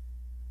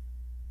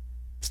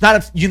 It's not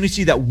a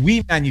unity that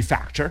we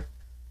manufacture,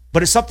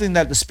 but it's something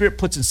that the Spirit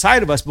puts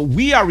inside of us, but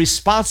we are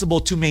responsible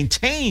to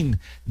maintain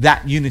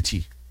that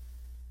unity.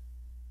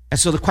 And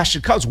so the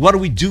question comes, what are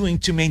we doing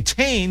to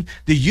maintain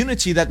the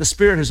unity that the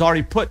Spirit has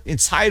already put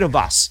inside of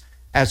us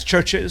as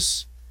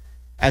churches,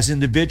 as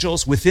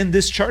individuals within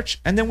this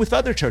church, and then with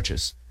other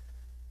churches?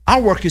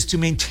 Our work is to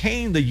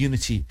maintain the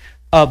unity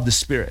of the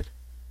Spirit.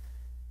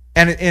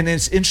 And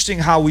it's interesting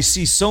how we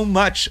see so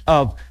much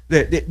of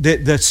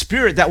the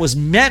Spirit that was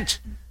meant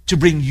to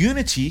bring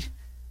unity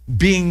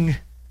being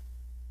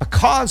a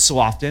cause so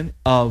often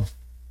of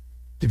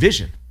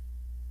division.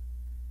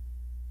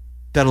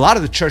 That a lot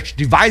of the church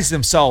divides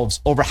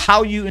themselves over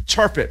how you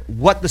interpret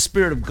what the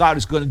Spirit of God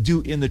is going to do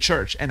in the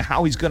church and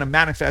how he's going to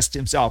manifest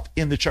himself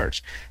in the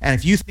church. And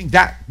if you think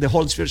that the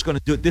Holy Spirit is going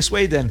to do it this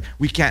way, then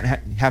we can't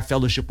have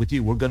fellowship with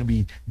you. We're going to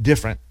be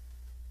different.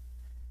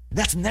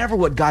 That's never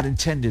what God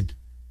intended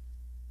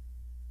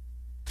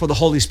for the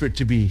Holy Spirit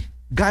to be.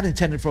 God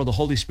intended for the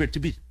Holy Spirit to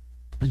be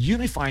a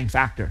unifying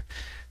factor.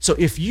 So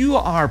if you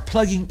are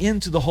plugging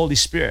into the Holy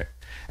Spirit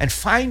and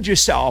find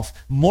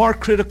yourself more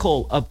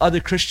critical of other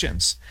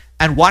Christians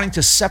and wanting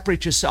to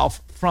separate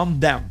yourself from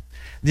them,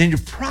 then you're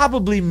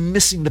probably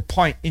missing the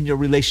point in your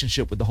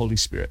relationship with the Holy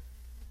Spirit.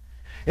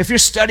 If you're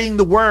studying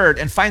the Word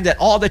and find that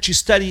all that you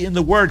study in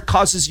the Word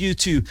causes you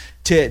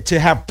to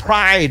have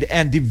pride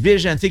and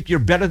division and think you're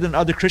better than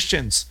other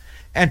Christians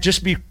and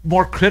just be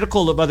more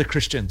critical of other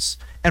Christians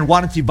and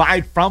want to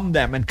divide from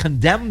them and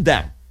condemn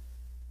them,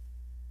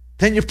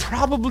 then you're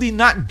probably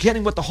not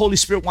getting what the Holy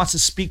Spirit wants to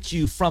speak to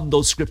you from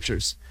those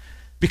scriptures,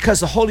 because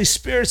the Holy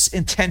Spirit's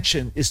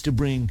intention is to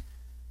bring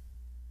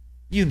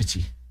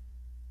unity.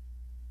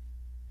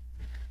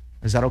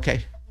 Is that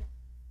okay?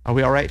 Are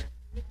we all right?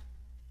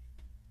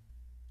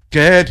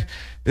 Good.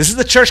 This is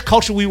the church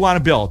culture we want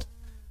to build.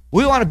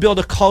 We want to build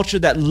a culture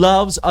that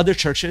loves other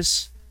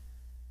churches,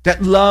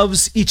 that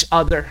loves each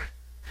other,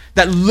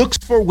 that looks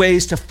for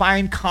ways to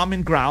find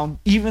common ground,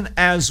 even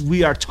as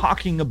we are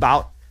talking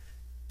about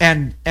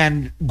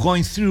and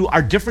going through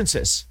our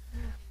differences.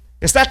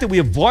 It's not that we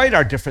avoid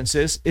our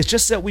differences, it's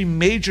just that we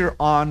major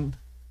on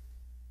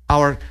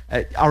our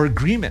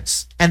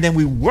agreements, and then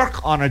we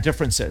work on our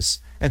differences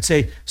and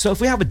say, so if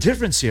we have a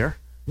difference here,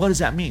 what does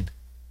that mean?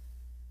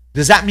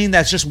 Does that mean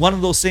that's just one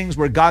of those things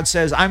where God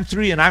says, I'm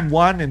 3 and I'm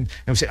 1, and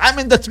we say, I'm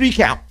in the 3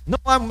 camp. No,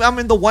 I'm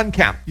in the 1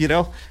 camp,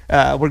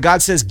 where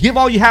God says, give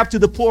all you have to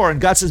the poor,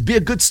 and God says, be a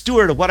good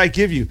steward of what I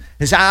give you.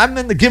 He says, I'm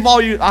in the give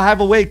all you I'll have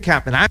away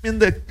camp, and I'm in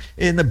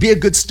the be a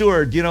good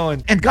steward,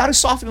 and God is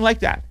softening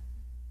like that.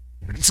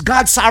 It's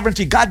God's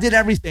sovereignty. God did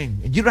everything,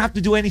 and you don't have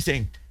to do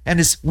anything. And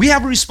we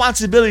have a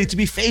responsibility to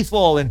be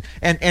faithful and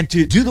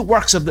to do the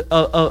works of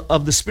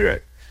the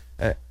Spirit.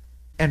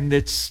 And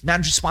it's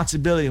man's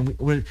responsibility.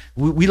 And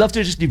we love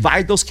to just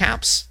divide those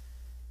camps.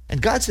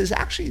 And God says,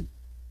 actually,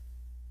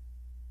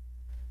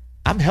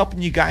 I'm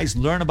helping you guys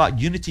learn about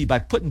unity by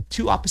putting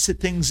 2 opposite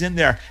things in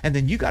there, and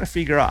then you got to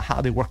figure out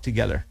how they work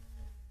together.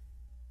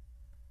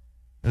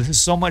 And this is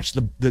so much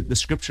the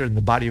scripture in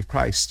the body of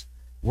Christ.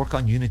 Work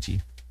on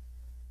unity.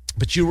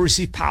 But you will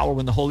receive power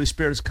when the Holy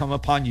Spirit has come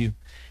upon you,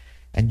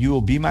 and you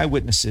will be my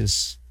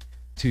witnesses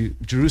to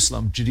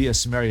Jerusalem, Judea,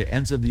 Samaria,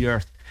 ends of the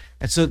earth.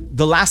 And so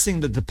the last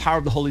thing that the power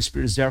of the Holy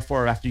Spirit is there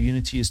for after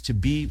unity is to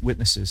be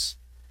witnesses.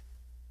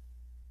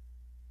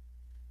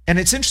 And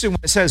it's interesting when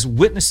it says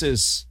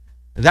witnesses,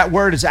 that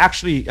word is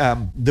actually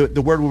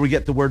the word where we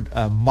get the word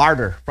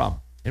martyr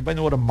from. Anybody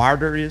know what a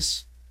martyr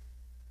is?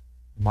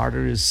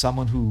 Martyr is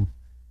someone who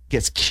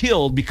gets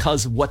killed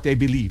because of what they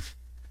believe,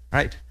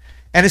 right?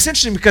 And it's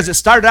interesting because it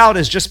started out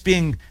as just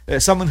being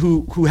someone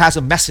who has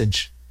a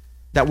message.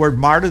 That word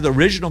martyr, the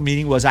original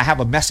meaning was I have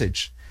a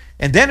message.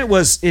 And then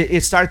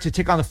it started to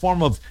take on the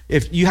form of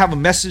if you have a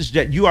message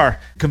that you are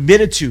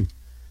committed to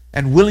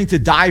and willing to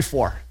die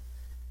for.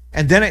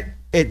 And then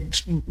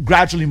it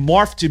gradually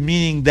morphed to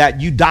meaning that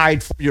you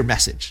died for your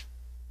message.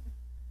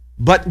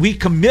 But we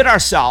commit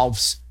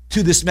ourselves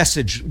to this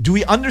message. Do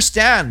we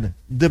understand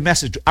the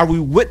message? Are we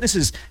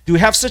witnesses? Do we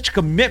have such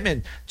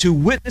commitment to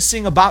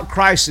witnessing about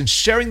Christ and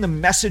sharing the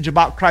message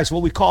about Christ,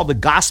 what we call the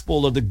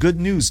gospel or the good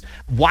news,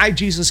 why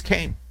Jesus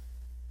came?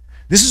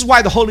 This is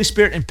why the Holy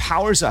Spirit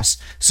empowers us,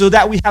 so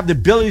that we have the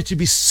ability to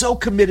be so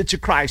committed to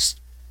Christ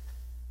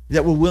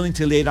that we're willing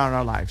to lay down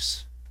our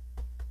lives.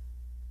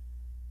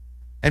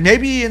 And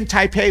maybe in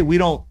Taipei, we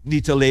don't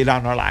need to lay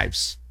down our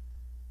lives.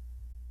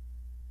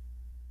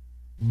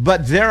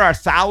 But there are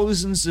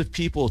thousands of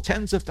people,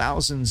 tens of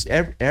thousands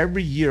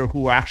every year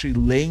who are actually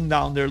laying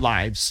down their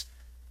lives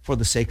for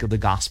the sake of the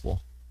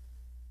gospel,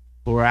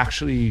 who are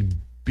actually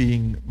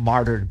being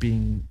martyred,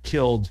 being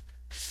killed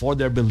for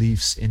their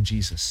beliefs in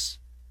Jesus.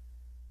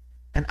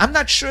 And I'm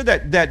not sure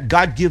that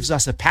God gives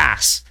us a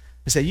pass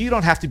and say, you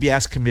don't have to be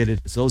as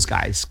committed as those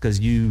guys because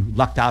you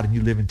lucked out and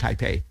you live in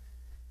Taipei.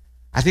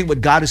 I think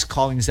what God is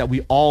calling is that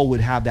we all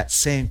would have that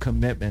same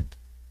commitment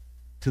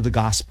to the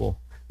gospel.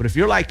 But if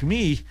you're like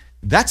me,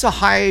 that's a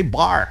high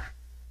bar.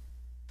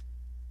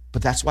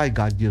 But that's why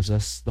God gives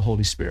us the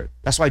Holy Spirit.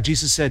 That's why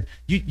Jesus said,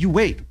 you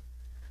wait.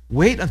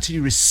 Wait until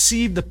you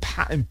receive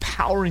the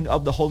empowering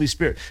of the Holy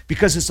Spirit,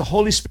 because it's the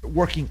Holy Spirit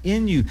working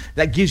in you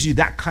that gives you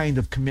that kind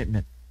of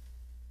commitment,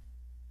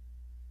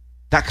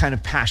 that kind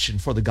of passion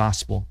for the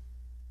gospel.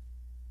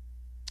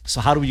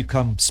 So how do we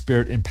become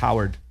Spirit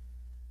empowered?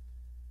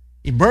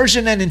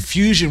 Immersion and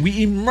infusion.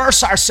 We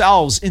immerse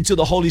ourselves into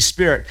the Holy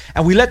Spirit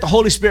and we let the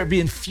Holy Spirit be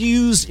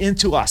infused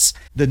into us.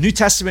 The New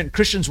Testament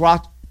Christians were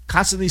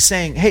constantly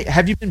saying, hey,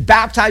 have you been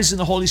baptized in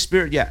the Holy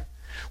Spirit yet?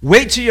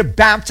 Wait till you're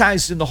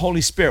baptized in the Holy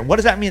Spirit. What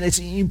does that mean? It's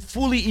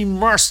fully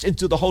immersed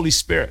into the Holy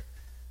Spirit.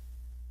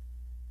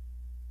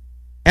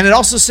 And it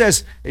also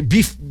says,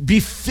 be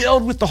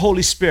filled with the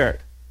Holy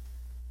Spirit.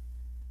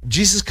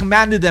 Jesus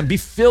commanded them, be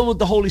filled with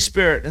the Holy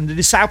Spirit. And the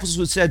disciples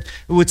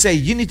would say,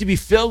 you need to be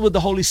filled with the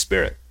Holy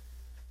Spirit.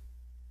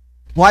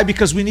 Why?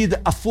 Because we need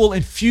a full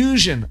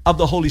infusion of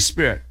the Holy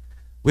Spirit.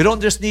 We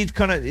don't just need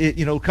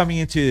coming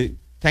into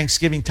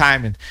Thanksgiving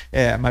time,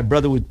 and my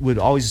brother would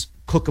always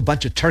cook a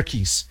bunch of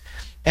turkeys.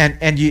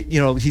 And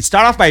he'd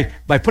start off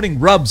by putting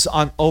rubs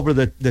on over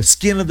the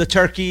skin of the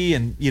turkey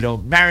and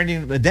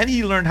marinating. But then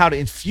he learned how to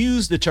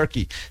infuse the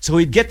turkey. So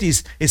he'd get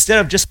these, instead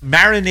of just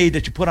marinade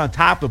that you put on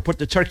top and put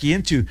the turkey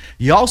into,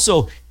 you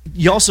also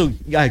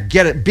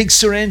get a big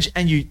syringe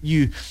and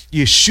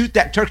you shoot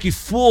that turkey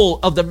full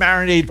of the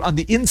marinade on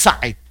the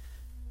inside.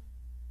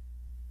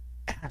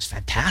 And that's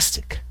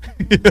fantastic.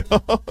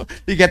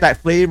 You get that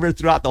flavor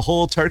throughout the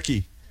whole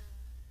turkey.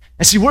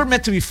 And see, we're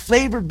meant to be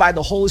flavored by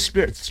the Holy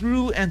Spirit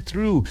through and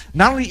through,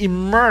 not only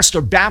immersed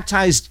or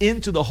baptized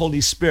into the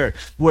Holy Spirit,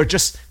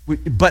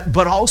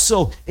 but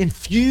also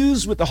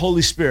infused with the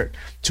Holy Spirit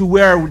to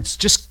where it's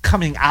just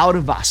coming out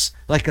of us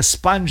like a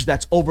sponge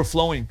that's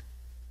overflowing.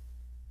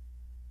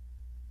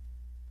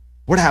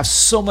 We're to have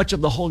so much of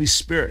the Holy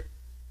Spirit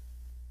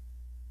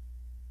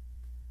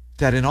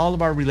that in all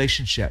of our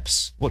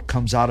relationships, what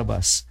comes out of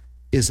us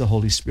is the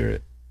Holy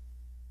Spirit.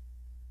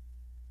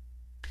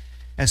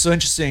 And so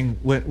interesting,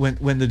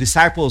 when the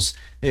disciples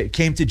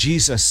came to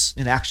Jesus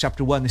in Acts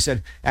chapter 1, they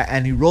said,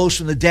 and he rose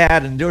from the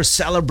dead, and they were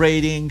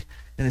celebrating.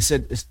 And they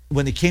said,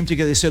 when they came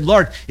together, they said,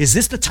 Lord, is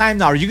this the time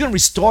now? Are you going to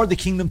restore the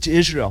kingdom to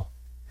Israel?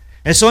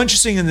 And it's so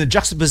interesting in the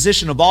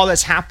juxtaposition of all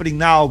that's happening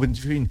now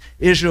between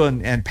Israel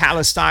and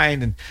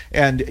Palestine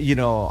and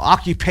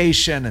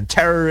occupation and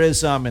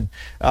terrorism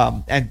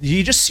and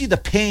you just see the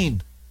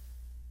pain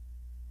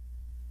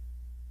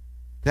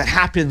that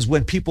happens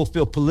when people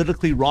feel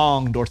politically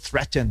wronged or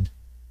threatened.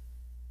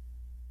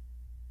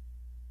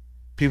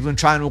 People have been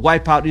trying to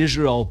wipe out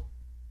Israel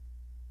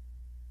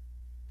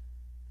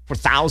for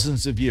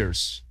thousands of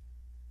years.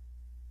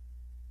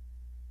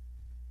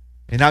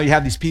 And now you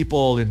have these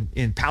people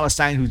in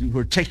Palestine who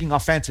are taking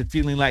offense and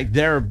feeling like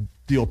they're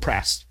the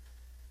oppressed.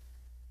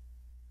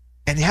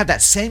 And you have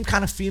that same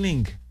kind of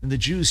feeling in the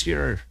Jews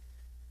here,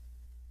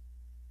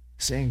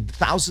 saying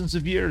thousands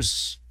of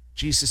years,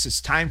 Jesus,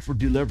 it's time for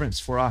deliverance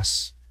for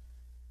us.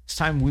 It's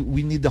time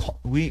we need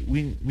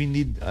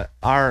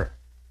our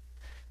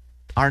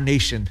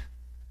nation.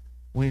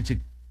 We need to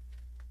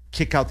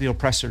kick out the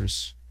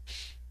oppressors.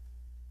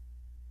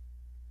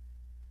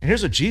 And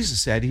here's what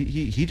Jesus said.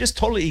 He just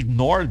totally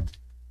ignored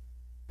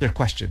their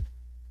question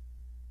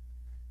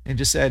and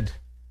just said,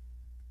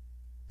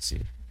 let's see,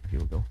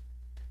 here we go.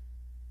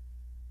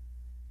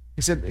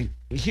 He said,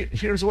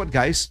 here's what,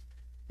 guys.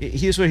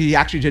 Here's what he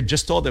actually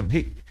just told them.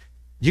 Hey,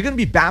 you're going to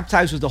be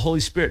baptized with the Holy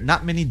Spirit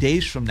not many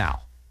days from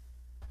now.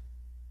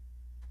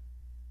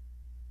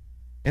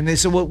 And they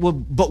said, well,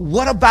 but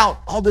what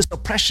about all this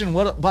oppression?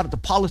 What about the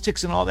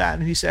politics and all that?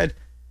 And he said,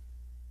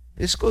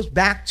 this goes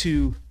back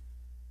to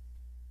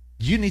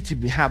you need to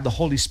have the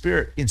Holy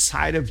Spirit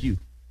inside of you.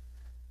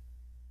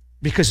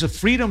 Because the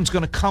freedom is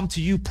going to come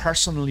to you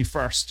personally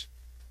first.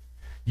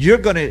 You're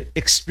going to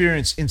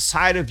experience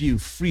inside of you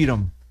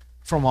freedom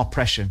from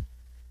oppression.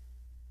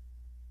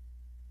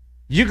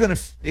 You're going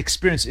to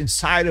experience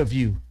inside of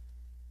you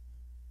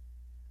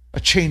a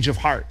change of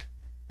heart.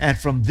 And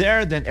from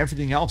there, then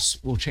everything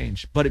else will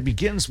change. But it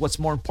begins, what's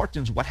more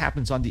important is what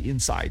happens on the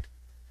inside.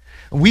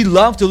 And we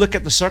love to look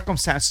at the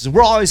circumstances. And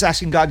we're always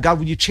asking God,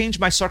 will you change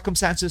my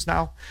circumstances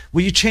now?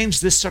 Will you change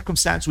this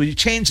circumstance? Will you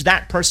change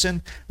that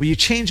person? Will you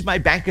change my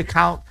bank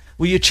account?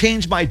 Will you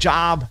change my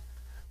job?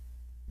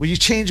 Will you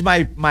change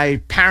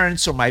my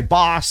parents or my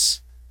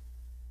boss?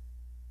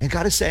 And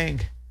God is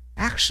saying,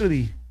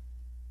 actually,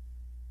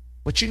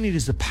 what you need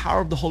is the power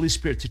of the Holy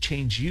Spirit to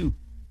change you.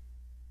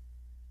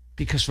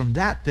 Because from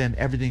that, then,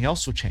 everything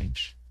else will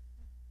change.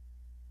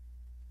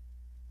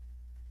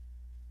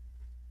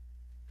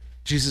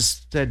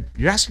 Jesus said,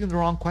 you're asking the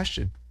wrong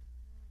question.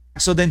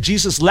 So then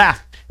Jesus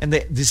left, and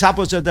the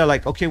disciples are there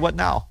like, okay, what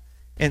now?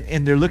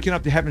 And they're looking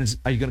up to heaven.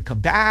 Are you going to come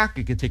back?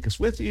 You can take us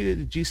with you.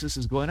 Jesus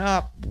is going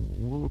up.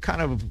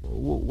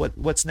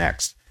 What's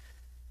next?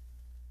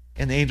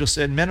 And the angel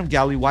said, Men of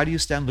Galilee, why do you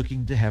stand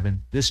looking to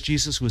heaven? This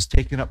Jesus who was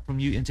taken up from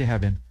you into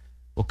heaven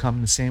will come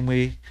in the same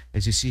way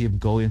as you see him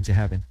go into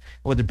heaven.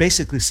 And what they're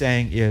basically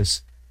saying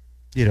is,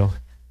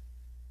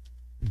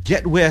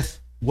 get with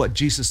what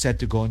Jesus said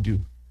to go and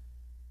do.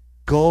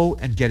 Go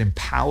and get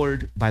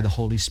empowered by the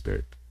Holy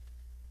Spirit.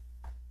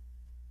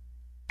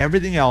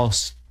 Everything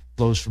else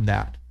flows from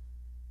that.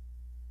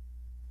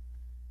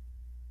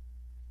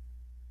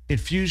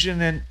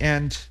 Infusion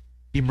and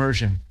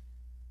immersion.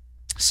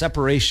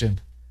 Separation.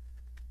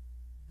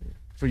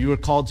 For you are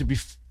called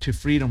to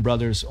freedom,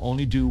 brothers.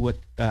 Only do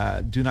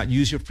not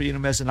use your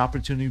freedom as an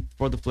opportunity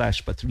for the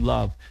flesh, but through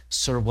love,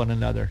 serve one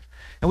another.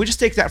 And we just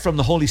take that from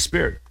the Holy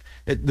Spirit.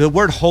 The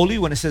word holy,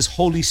 when it says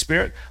Holy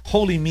Spirit,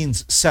 holy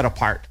means set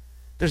apart.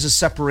 There's a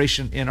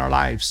separation in our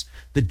lives.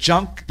 The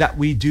junk that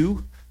we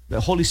do,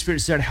 the Holy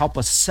Spirit's there to help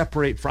us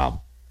separate from.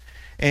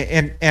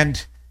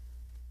 And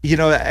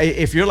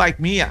if you're like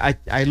me,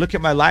 I look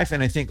at my life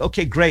and I think,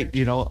 okay,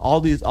 great,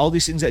 all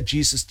these things that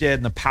Jesus did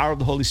and the power of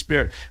the Holy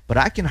Spirit, but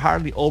I can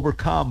hardly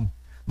overcome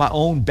my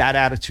own bad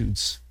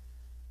attitudes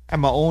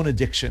and my own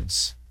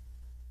addictions.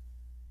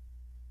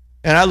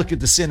 And I look at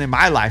the sin in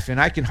my life and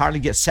I can hardly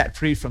get set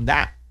free from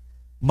that,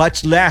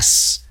 much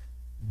less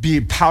be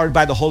empowered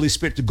by the Holy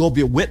Spirit to go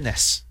be a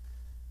witness.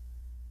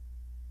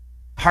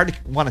 Hardly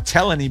want to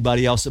tell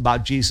anybody else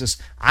about Jesus.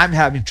 I'm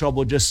having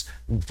trouble just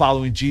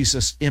following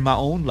Jesus in my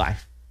own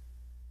life.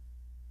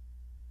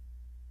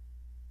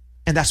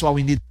 And that's why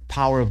we need the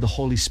power of the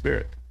Holy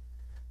Spirit,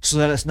 so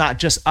that it's not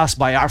just us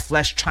by our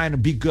flesh trying to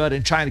be good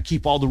and trying to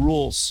keep all the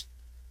rules,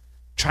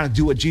 trying to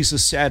do what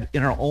Jesus said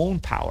in our own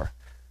power,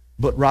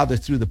 but rather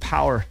through the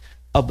power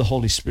of the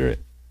Holy Spirit.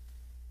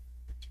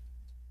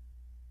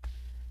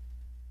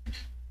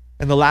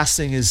 And the last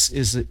thing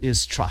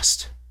is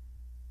trust,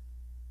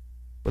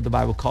 what the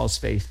Bible calls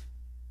faith.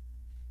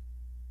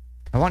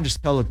 I want to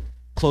just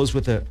close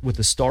with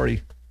a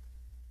story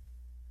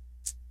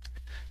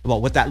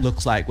about what that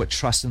looks like, what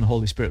trust in the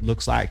Holy Spirit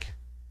looks like.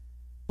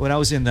 When I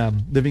was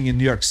living in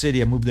New York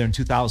City, I moved there in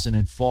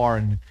 2004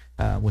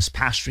 and was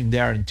pastoring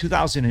there. In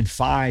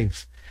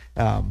 2005,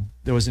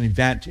 there was an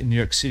event in New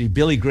York City.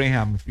 Billy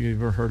Graham, if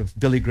you've ever heard of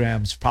Billy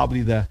Graham, is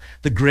probably the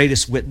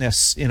greatest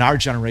witness in our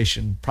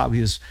generation. Probably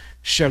has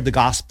shared the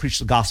gospel, preached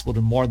the gospel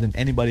to more than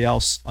anybody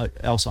else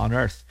on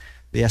earth.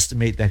 They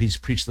estimate that he's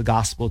preached the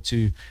gospel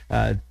to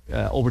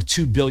over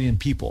 2 billion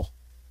people.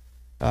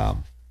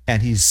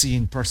 And he's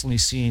personally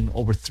seen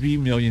over 3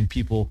 million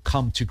people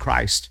come to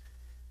Christ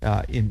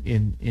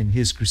in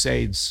his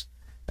crusades.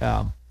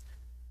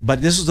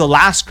 But this was the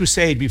last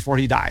crusade before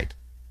he died.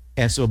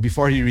 And so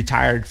before he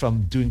retired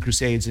from doing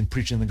crusades and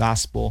preaching the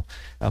gospel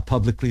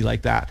publicly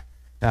like that.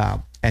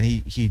 And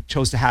he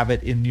chose to have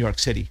it in New York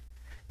City.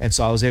 And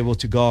so I was able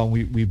to go, and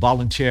we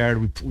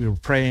volunteered. We were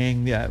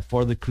praying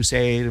for the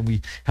crusade, and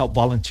we helped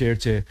volunteer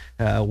to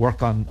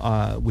work on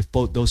with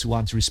both those who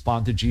wanted to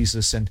respond to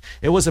Jesus. And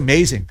it was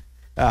amazing.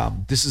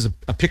 This is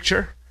a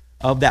picture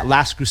of that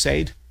last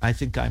crusade. I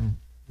think I'm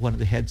one of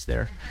the heads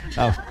there.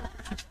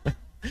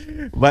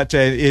 But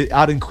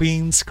out in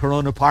Queens,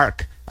 Corona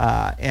Park,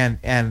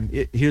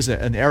 here's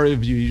an area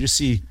view. You just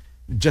see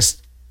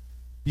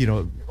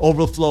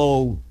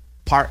overflow,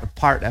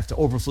 part after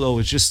overflow.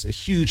 It's just a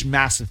huge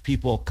mass of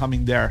people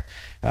coming there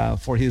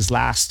for his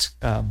last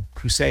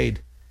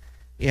crusade.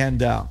 And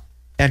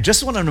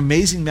just what an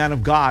amazing man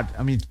of God.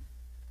 I mean,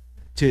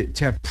 to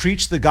have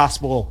preached the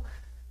gospel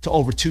to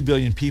over 2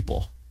 billion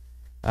people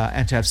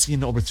and to have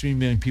seen over 3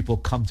 million people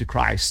come to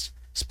Christ.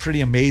 It's a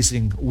pretty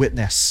amazing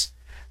witness.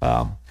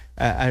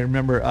 I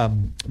remember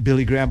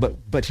Billy Graham,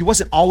 but he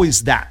wasn't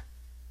always that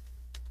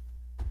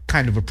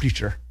kind of a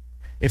preacher.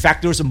 In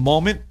fact, there was a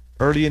moment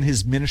early in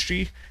his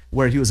ministry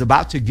where he was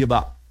about to give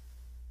up.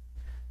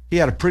 He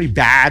had a pretty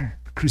bad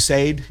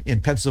crusade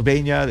in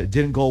Pennsylvania that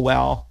didn't go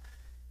well.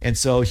 And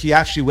so he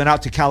actually went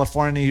out to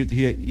California.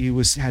 He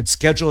had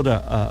scheduled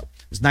it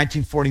was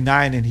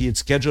 1949, and he had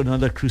scheduled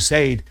another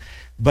crusade,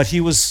 but he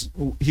was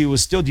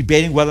still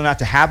debating whether or not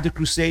to have the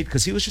crusade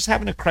because he was just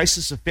having a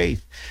crisis of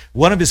faith.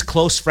 One of his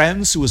close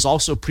friends, who was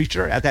also a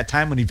preacher at that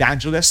time, an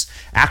evangelist,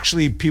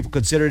 actually people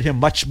considered him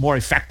much more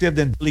effective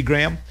than Billy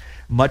Graham,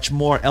 much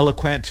more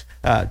eloquent.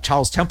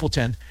 Charles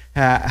Templeton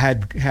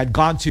had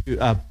gone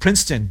to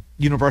Princeton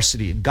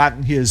University and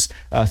gotten his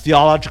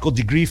theological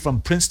degree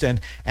from Princeton,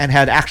 and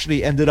had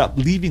actually ended up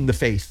leaving the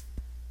faith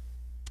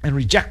and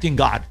rejecting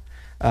God.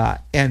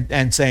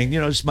 And saying,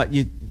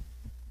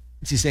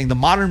 he's saying the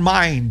modern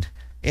mind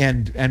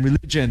and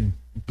religion,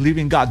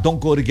 believing in God, don't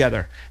go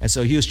together. And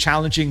so he was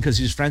challenging, because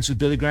he was friends with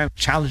Billy Graham,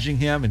 challenging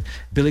him. And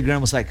Billy Graham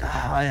was like,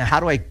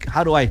 how do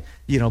I,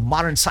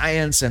 modern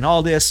science and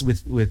all this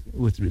with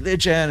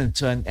religion,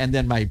 and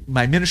then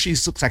my ministry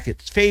looks like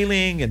it's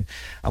failing, and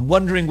I'm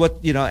wondering what,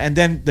 and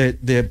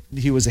then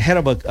he was the head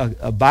of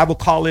a Bible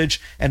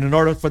college, and in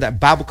order for that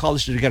Bible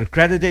college to get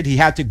accredited, he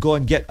had to go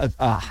and get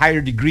a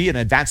higher degree, an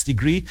advanced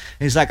degree.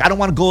 And he's like, I don't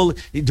want to go.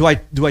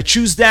 Do I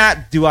choose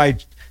that?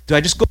 Do I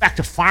just go back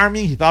to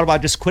farming? He thought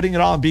about just quitting it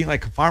all and being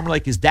like a farmer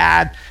like his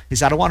dad. He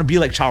said, I don't want to be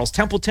like Charles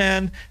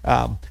Templeton.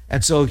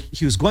 And so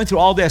he was going through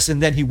all this,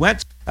 and then he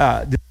went,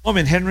 the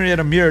woman,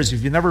 Henrietta Mears,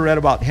 if you've never read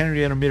about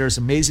Henrietta Mears,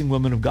 amazing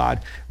woman of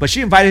God, but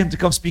she invited him to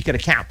come speak at a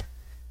camp.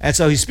 And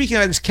so he's speaking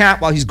at this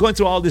camp while he's going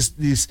through all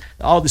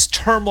this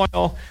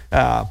turmoil,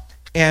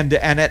 and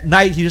at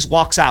night he just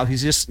walks out. He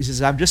says,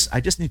 I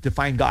just need to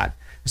find God.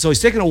 So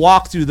he's taking a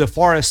walk through the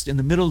forest in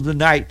the middle of the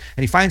night,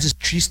 and he finds this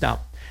tree stump,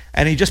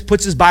 and he just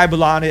puts his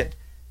Bible on it,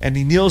 and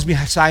he kneels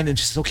beside it and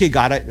says, okay,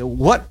 God,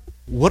 what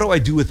do I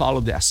do with all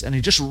of this? And he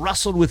just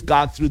wrestled with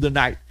God through the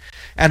night.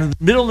 And in the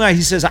middle of the night,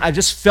 he says, I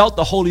just felt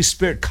the Holy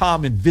Spirit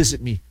come and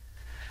visit me.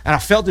 And I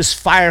felt this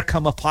fire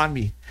come upon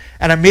me.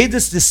 And I made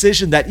this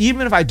decision that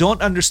even if I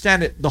don't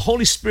understand it, the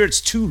Holy Spirit's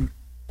too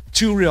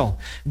real.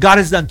 God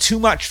has done too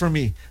much for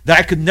me that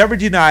I could never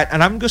deny it.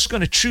 And I'm just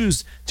going to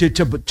choose to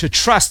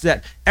trust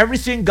that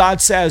everything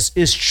God says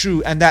is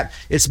true, and that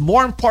it's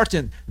more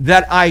important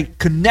that I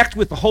connect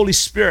with the Holy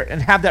Spirit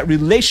and have that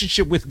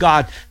relationship with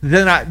God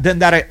than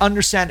that I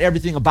understand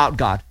everything about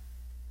God.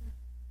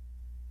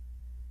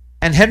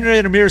 And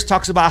Henrietta Mears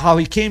talks about how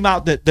he came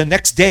out the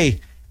next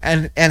day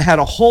and had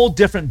a whole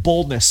different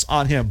boldness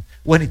on him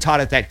when he taught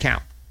at that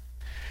camp.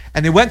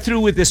 And they went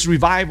through with this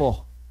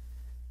revival.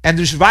 And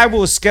this revival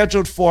was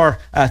scheduled for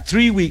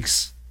 3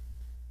 weeks.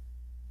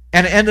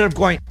 And it ended up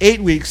going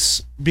 8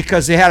 weeks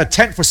because they had a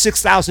tent for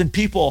 6,000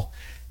 people.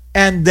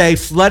 And they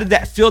filled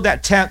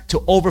that tent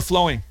to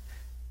overflowing.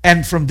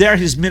 And from there,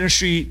 his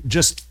ministry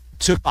just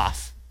took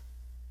off.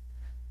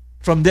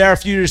 From there, a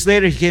few years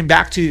later, he came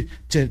back to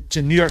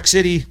New York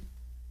City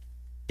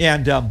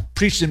and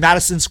preached in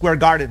Madison Square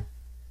Garden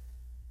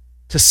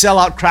to sell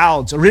out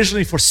crowds.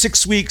 Originally for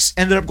 6 weeks,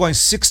 ended up going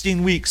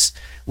 16 weeks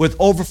with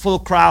overflow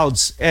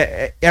crowds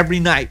every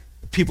night,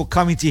 people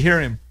coming to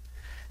hear him.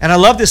 And I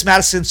love this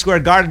Madison Square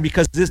Garden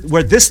because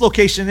where this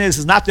location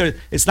is not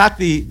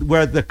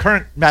where the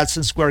current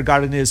Madison Square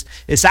Garden is.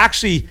 It's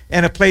actually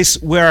in a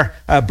place where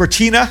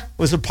Bertina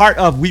was a part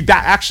of. We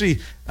actually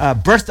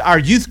birthed our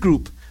youth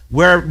group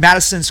where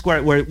Madison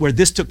Square, where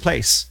this took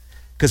place.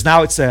 Because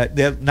now it's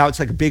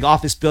like a big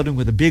office building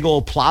with a big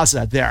old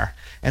plaza there.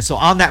 And so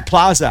on that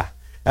plaza,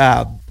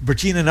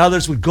 Bertina and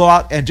others would go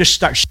out and just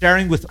start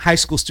sharing with high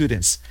school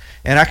students.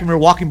 And I can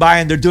remember walking by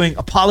and they're doing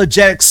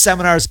apologetics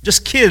seminars,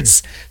 just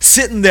kids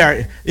sitting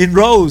there in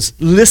rows,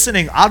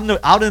 listening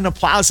out in the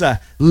plaza,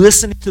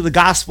 listening to the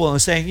gospel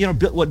and saying,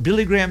 what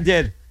Billy Graham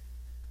did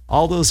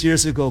all those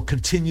years ago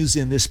continues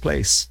in this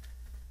place.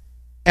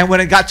 And when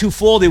it got too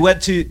full, they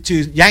went to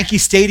Yankee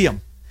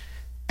Stadium.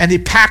 And they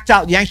packed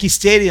out Yankee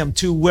Stadium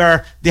to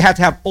where they had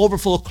to have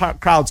overflow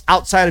crowds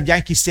outside of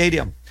Yankee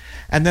Stadium.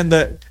 And then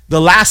the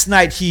last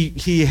night,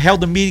 he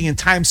held a meeting in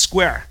Times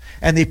Square,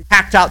 and they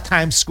packed out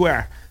Times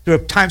Square.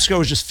 Times Square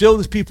was just filled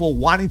with people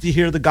wanting to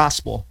hear the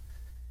gospel.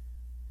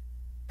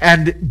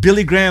 And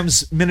Billy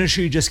Graham's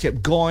ministry just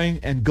kept going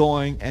and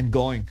going and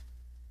going.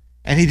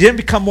 And he didn't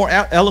become more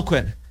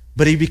eloquent,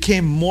 but he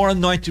became more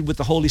anointed with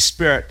the Holy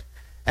Spirit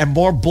and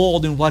more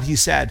bold in what he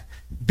said.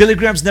 Billy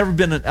Graham's never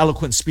been an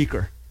eloquent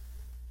speaker,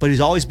 but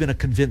he's always been a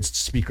convinced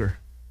speaker.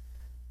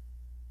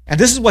 And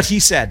this is what he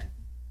said.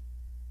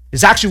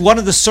 It's actually one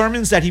of the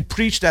sermons that he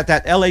preached at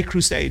that LA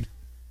crusade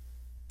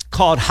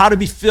called How to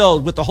Be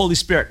Filled with the Holy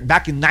Spirit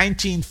back in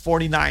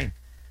 1949.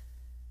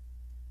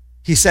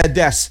 He said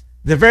this: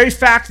 the very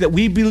fact that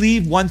we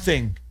believe one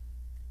thing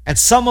and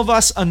some of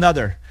us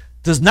another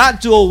does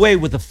not do away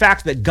with the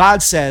fact that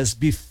God says,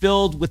 be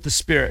filled with the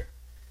Spirit.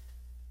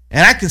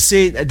 And I can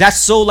say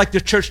that's so like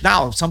the church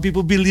now. Some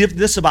people believe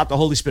this about the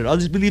Holy Spirit.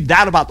 Others believe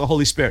that about the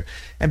Holy Spirit.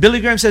 And Billy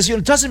Graham says,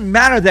 it doesn't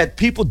matter that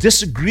people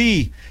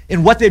disagree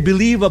in what they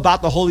believe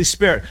about the Holy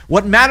Spirit.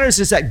 What matters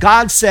is that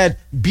God said,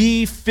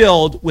 be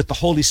filled with the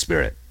Holy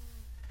Spirit.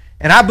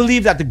 And I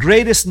believe that the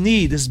greatest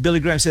need, this is Billy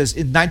Graham says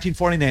in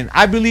 1949,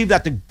 I believe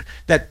that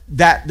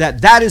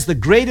that is the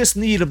greatest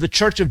need of the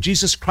Church of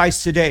Jesus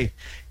Christ today.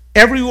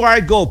 Everywhere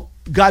I go,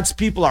 God's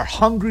people are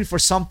hungry for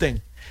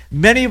something.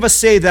 Many of us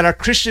say that our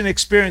Christian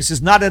experience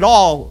is not at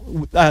all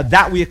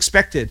that we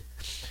expected.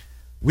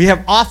 We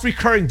have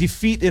oft-recurring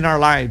defeat in our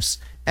lives.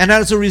 And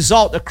as a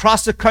result,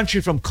 across the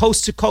country from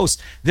coast to coast,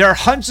 there are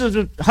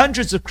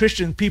hundreds of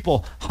Christian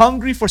people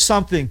hungry for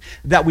something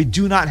that we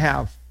do not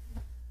have.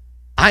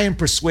 I am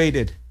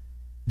persuaded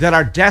that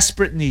our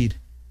desperate need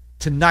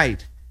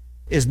tonight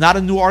is not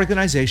a new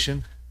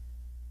organization,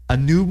 a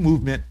new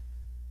movement,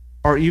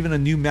 or even a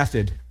new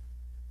method.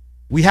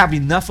 We have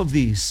enough of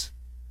these.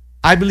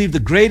 I believe the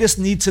greatest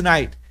need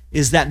tonight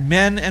is that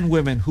men and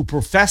women who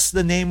profess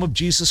the name of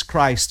Jesus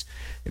Christ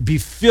be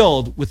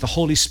filled with the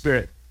Holy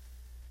Spirit.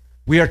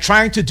 We are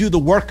trying to do the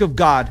work of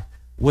God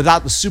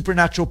without the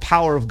supernatural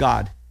power of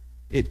God.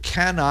 It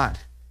cannot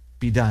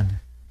be done.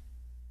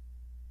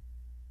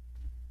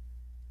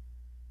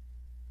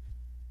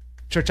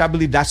 Church, I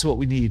believe that's what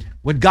we need.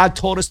 When God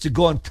told us to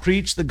go and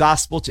preach the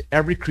gospel to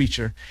every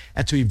creature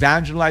and to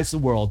evangelize the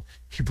world,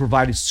 he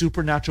provided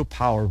supernatural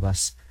power of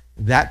us.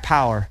 That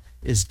power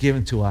is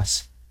given to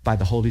us by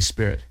the Holy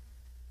Spirit.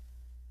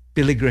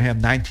 Billy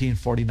Graham,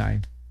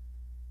 1949.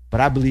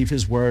 But I believe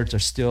his words are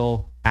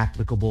still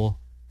applicable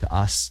to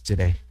us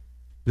today.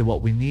 That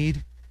what we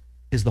need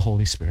is the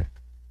Holy Spirit.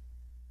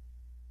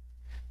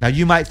 Now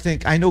you might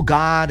think, I know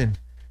God and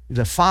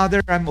the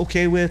Father I'm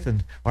okay with,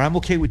 or I'm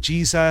okay with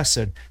Jesus,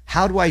 and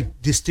how do I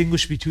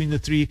distinguish between the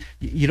three?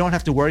 You don't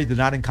have to worry, they're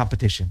not in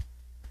competition.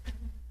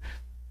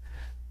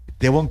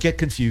 They won't get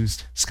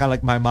confused. It's kind of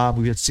like my mom.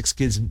 We had six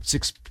kids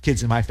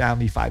in my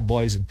family, 5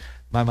 boys, and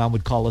my mom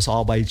would call us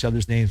all by each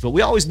other's names, but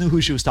we always knew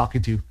who she was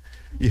talking to.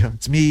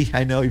 It's me,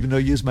 I know, even though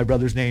you used my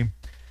brother's name.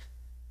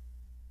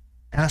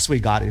 And that's the way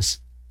God is.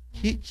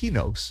 He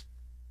knows.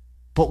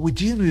 But what we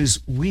do is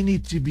we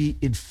need to be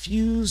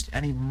infused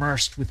and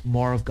immersed with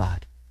more of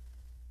God.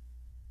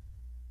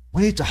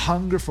 We need to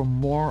hunger for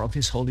more of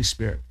his Holy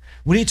Spirit.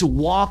 We need to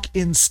walk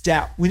in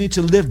step. We need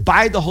to live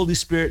by the Holy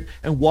Spirit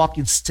and walk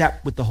in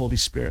step with the Holy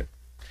Spirit.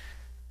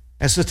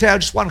 And so today I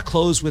just want to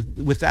close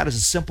with that as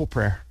a simple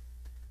prayer.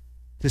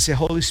 To say,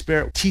 Holy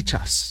Spirit, teach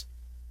us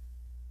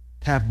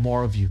to have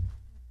more of you,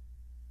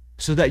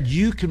 so that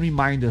you can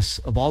remind us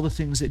of all the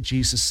things that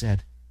Jesus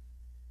said.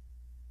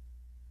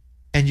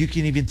 And you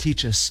can even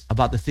teach us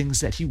about the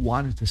things that he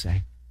wanted to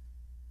say.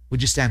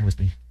 Would you stand with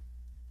me?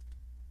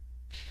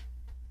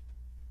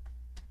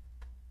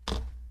 I'm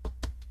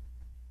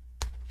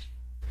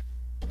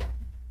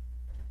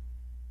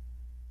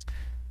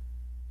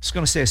just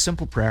going to say a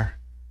simple prayer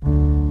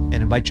and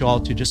invite you all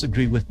to just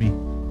agree with me.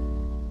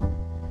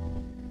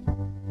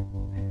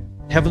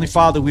 Heavenly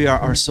Father, we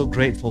are so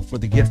grateful for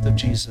the gift of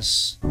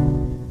Jesus,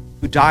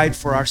 who died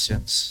for our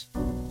sins,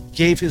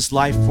 gave his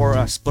life for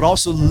us, but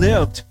also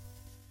lived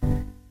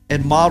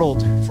and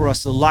modeled for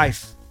us the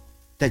life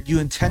that you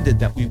intended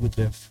that we would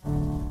live.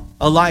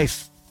 A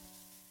life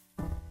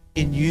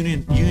in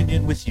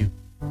union with you.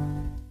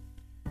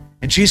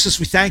 And Jesus,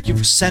 we thank you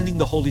for sending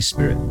the Holy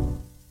Spirit,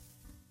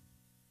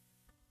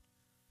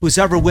 who is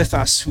ever with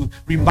us, who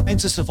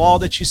reminds us of all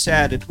that you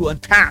said, and who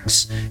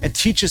unpacks and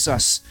teaches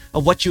us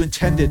of what you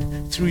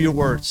intended through your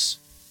words,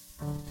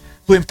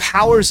 who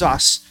empowers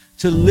us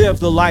to live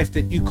the life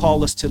that you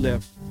call us to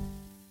live,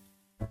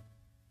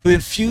 who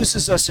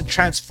infuses us and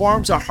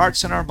transforms our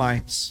hearts and our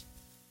minds.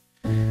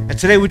 And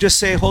today we just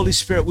say, Holy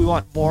Spirit, we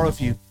want more of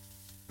you.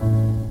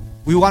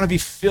 We want to be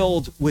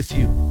filled with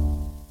you.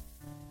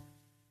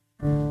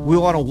 We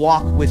want to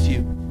walk with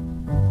you.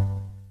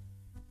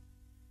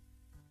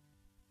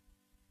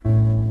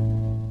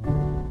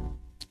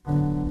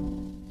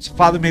 So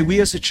Father, may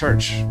we as a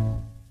church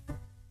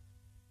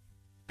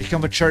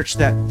become a church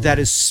that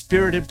is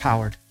spirit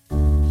empowered,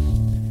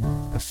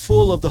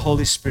 full of the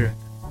Holy Spirit.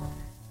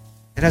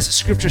 And as the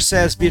scripture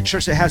says, be a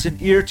church that has an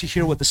ear to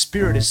hear what the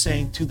Spirit is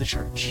saying to the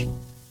church.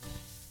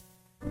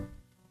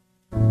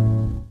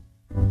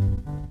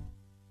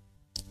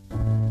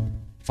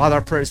 Father,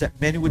 our prayer is that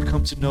many would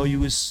come to know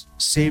you as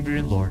Savior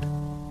and Lord.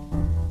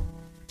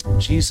 In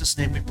Jesus'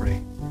 name we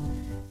pray.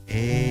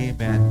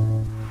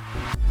 Amen.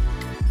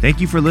 Thank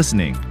you for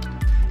listening.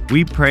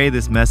 We pray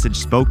this message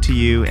spoke to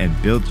you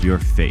and built your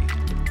faith.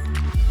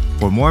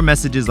 For more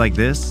messages like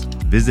this,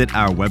 visit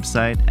our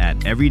website at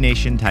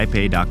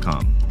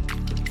everynationtaipei.com.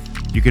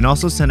 You can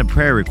also send a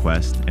prayer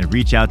request and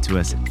reach out to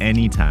us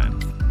anytime.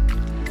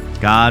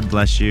 God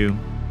bless you.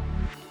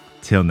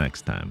 Till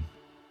next time.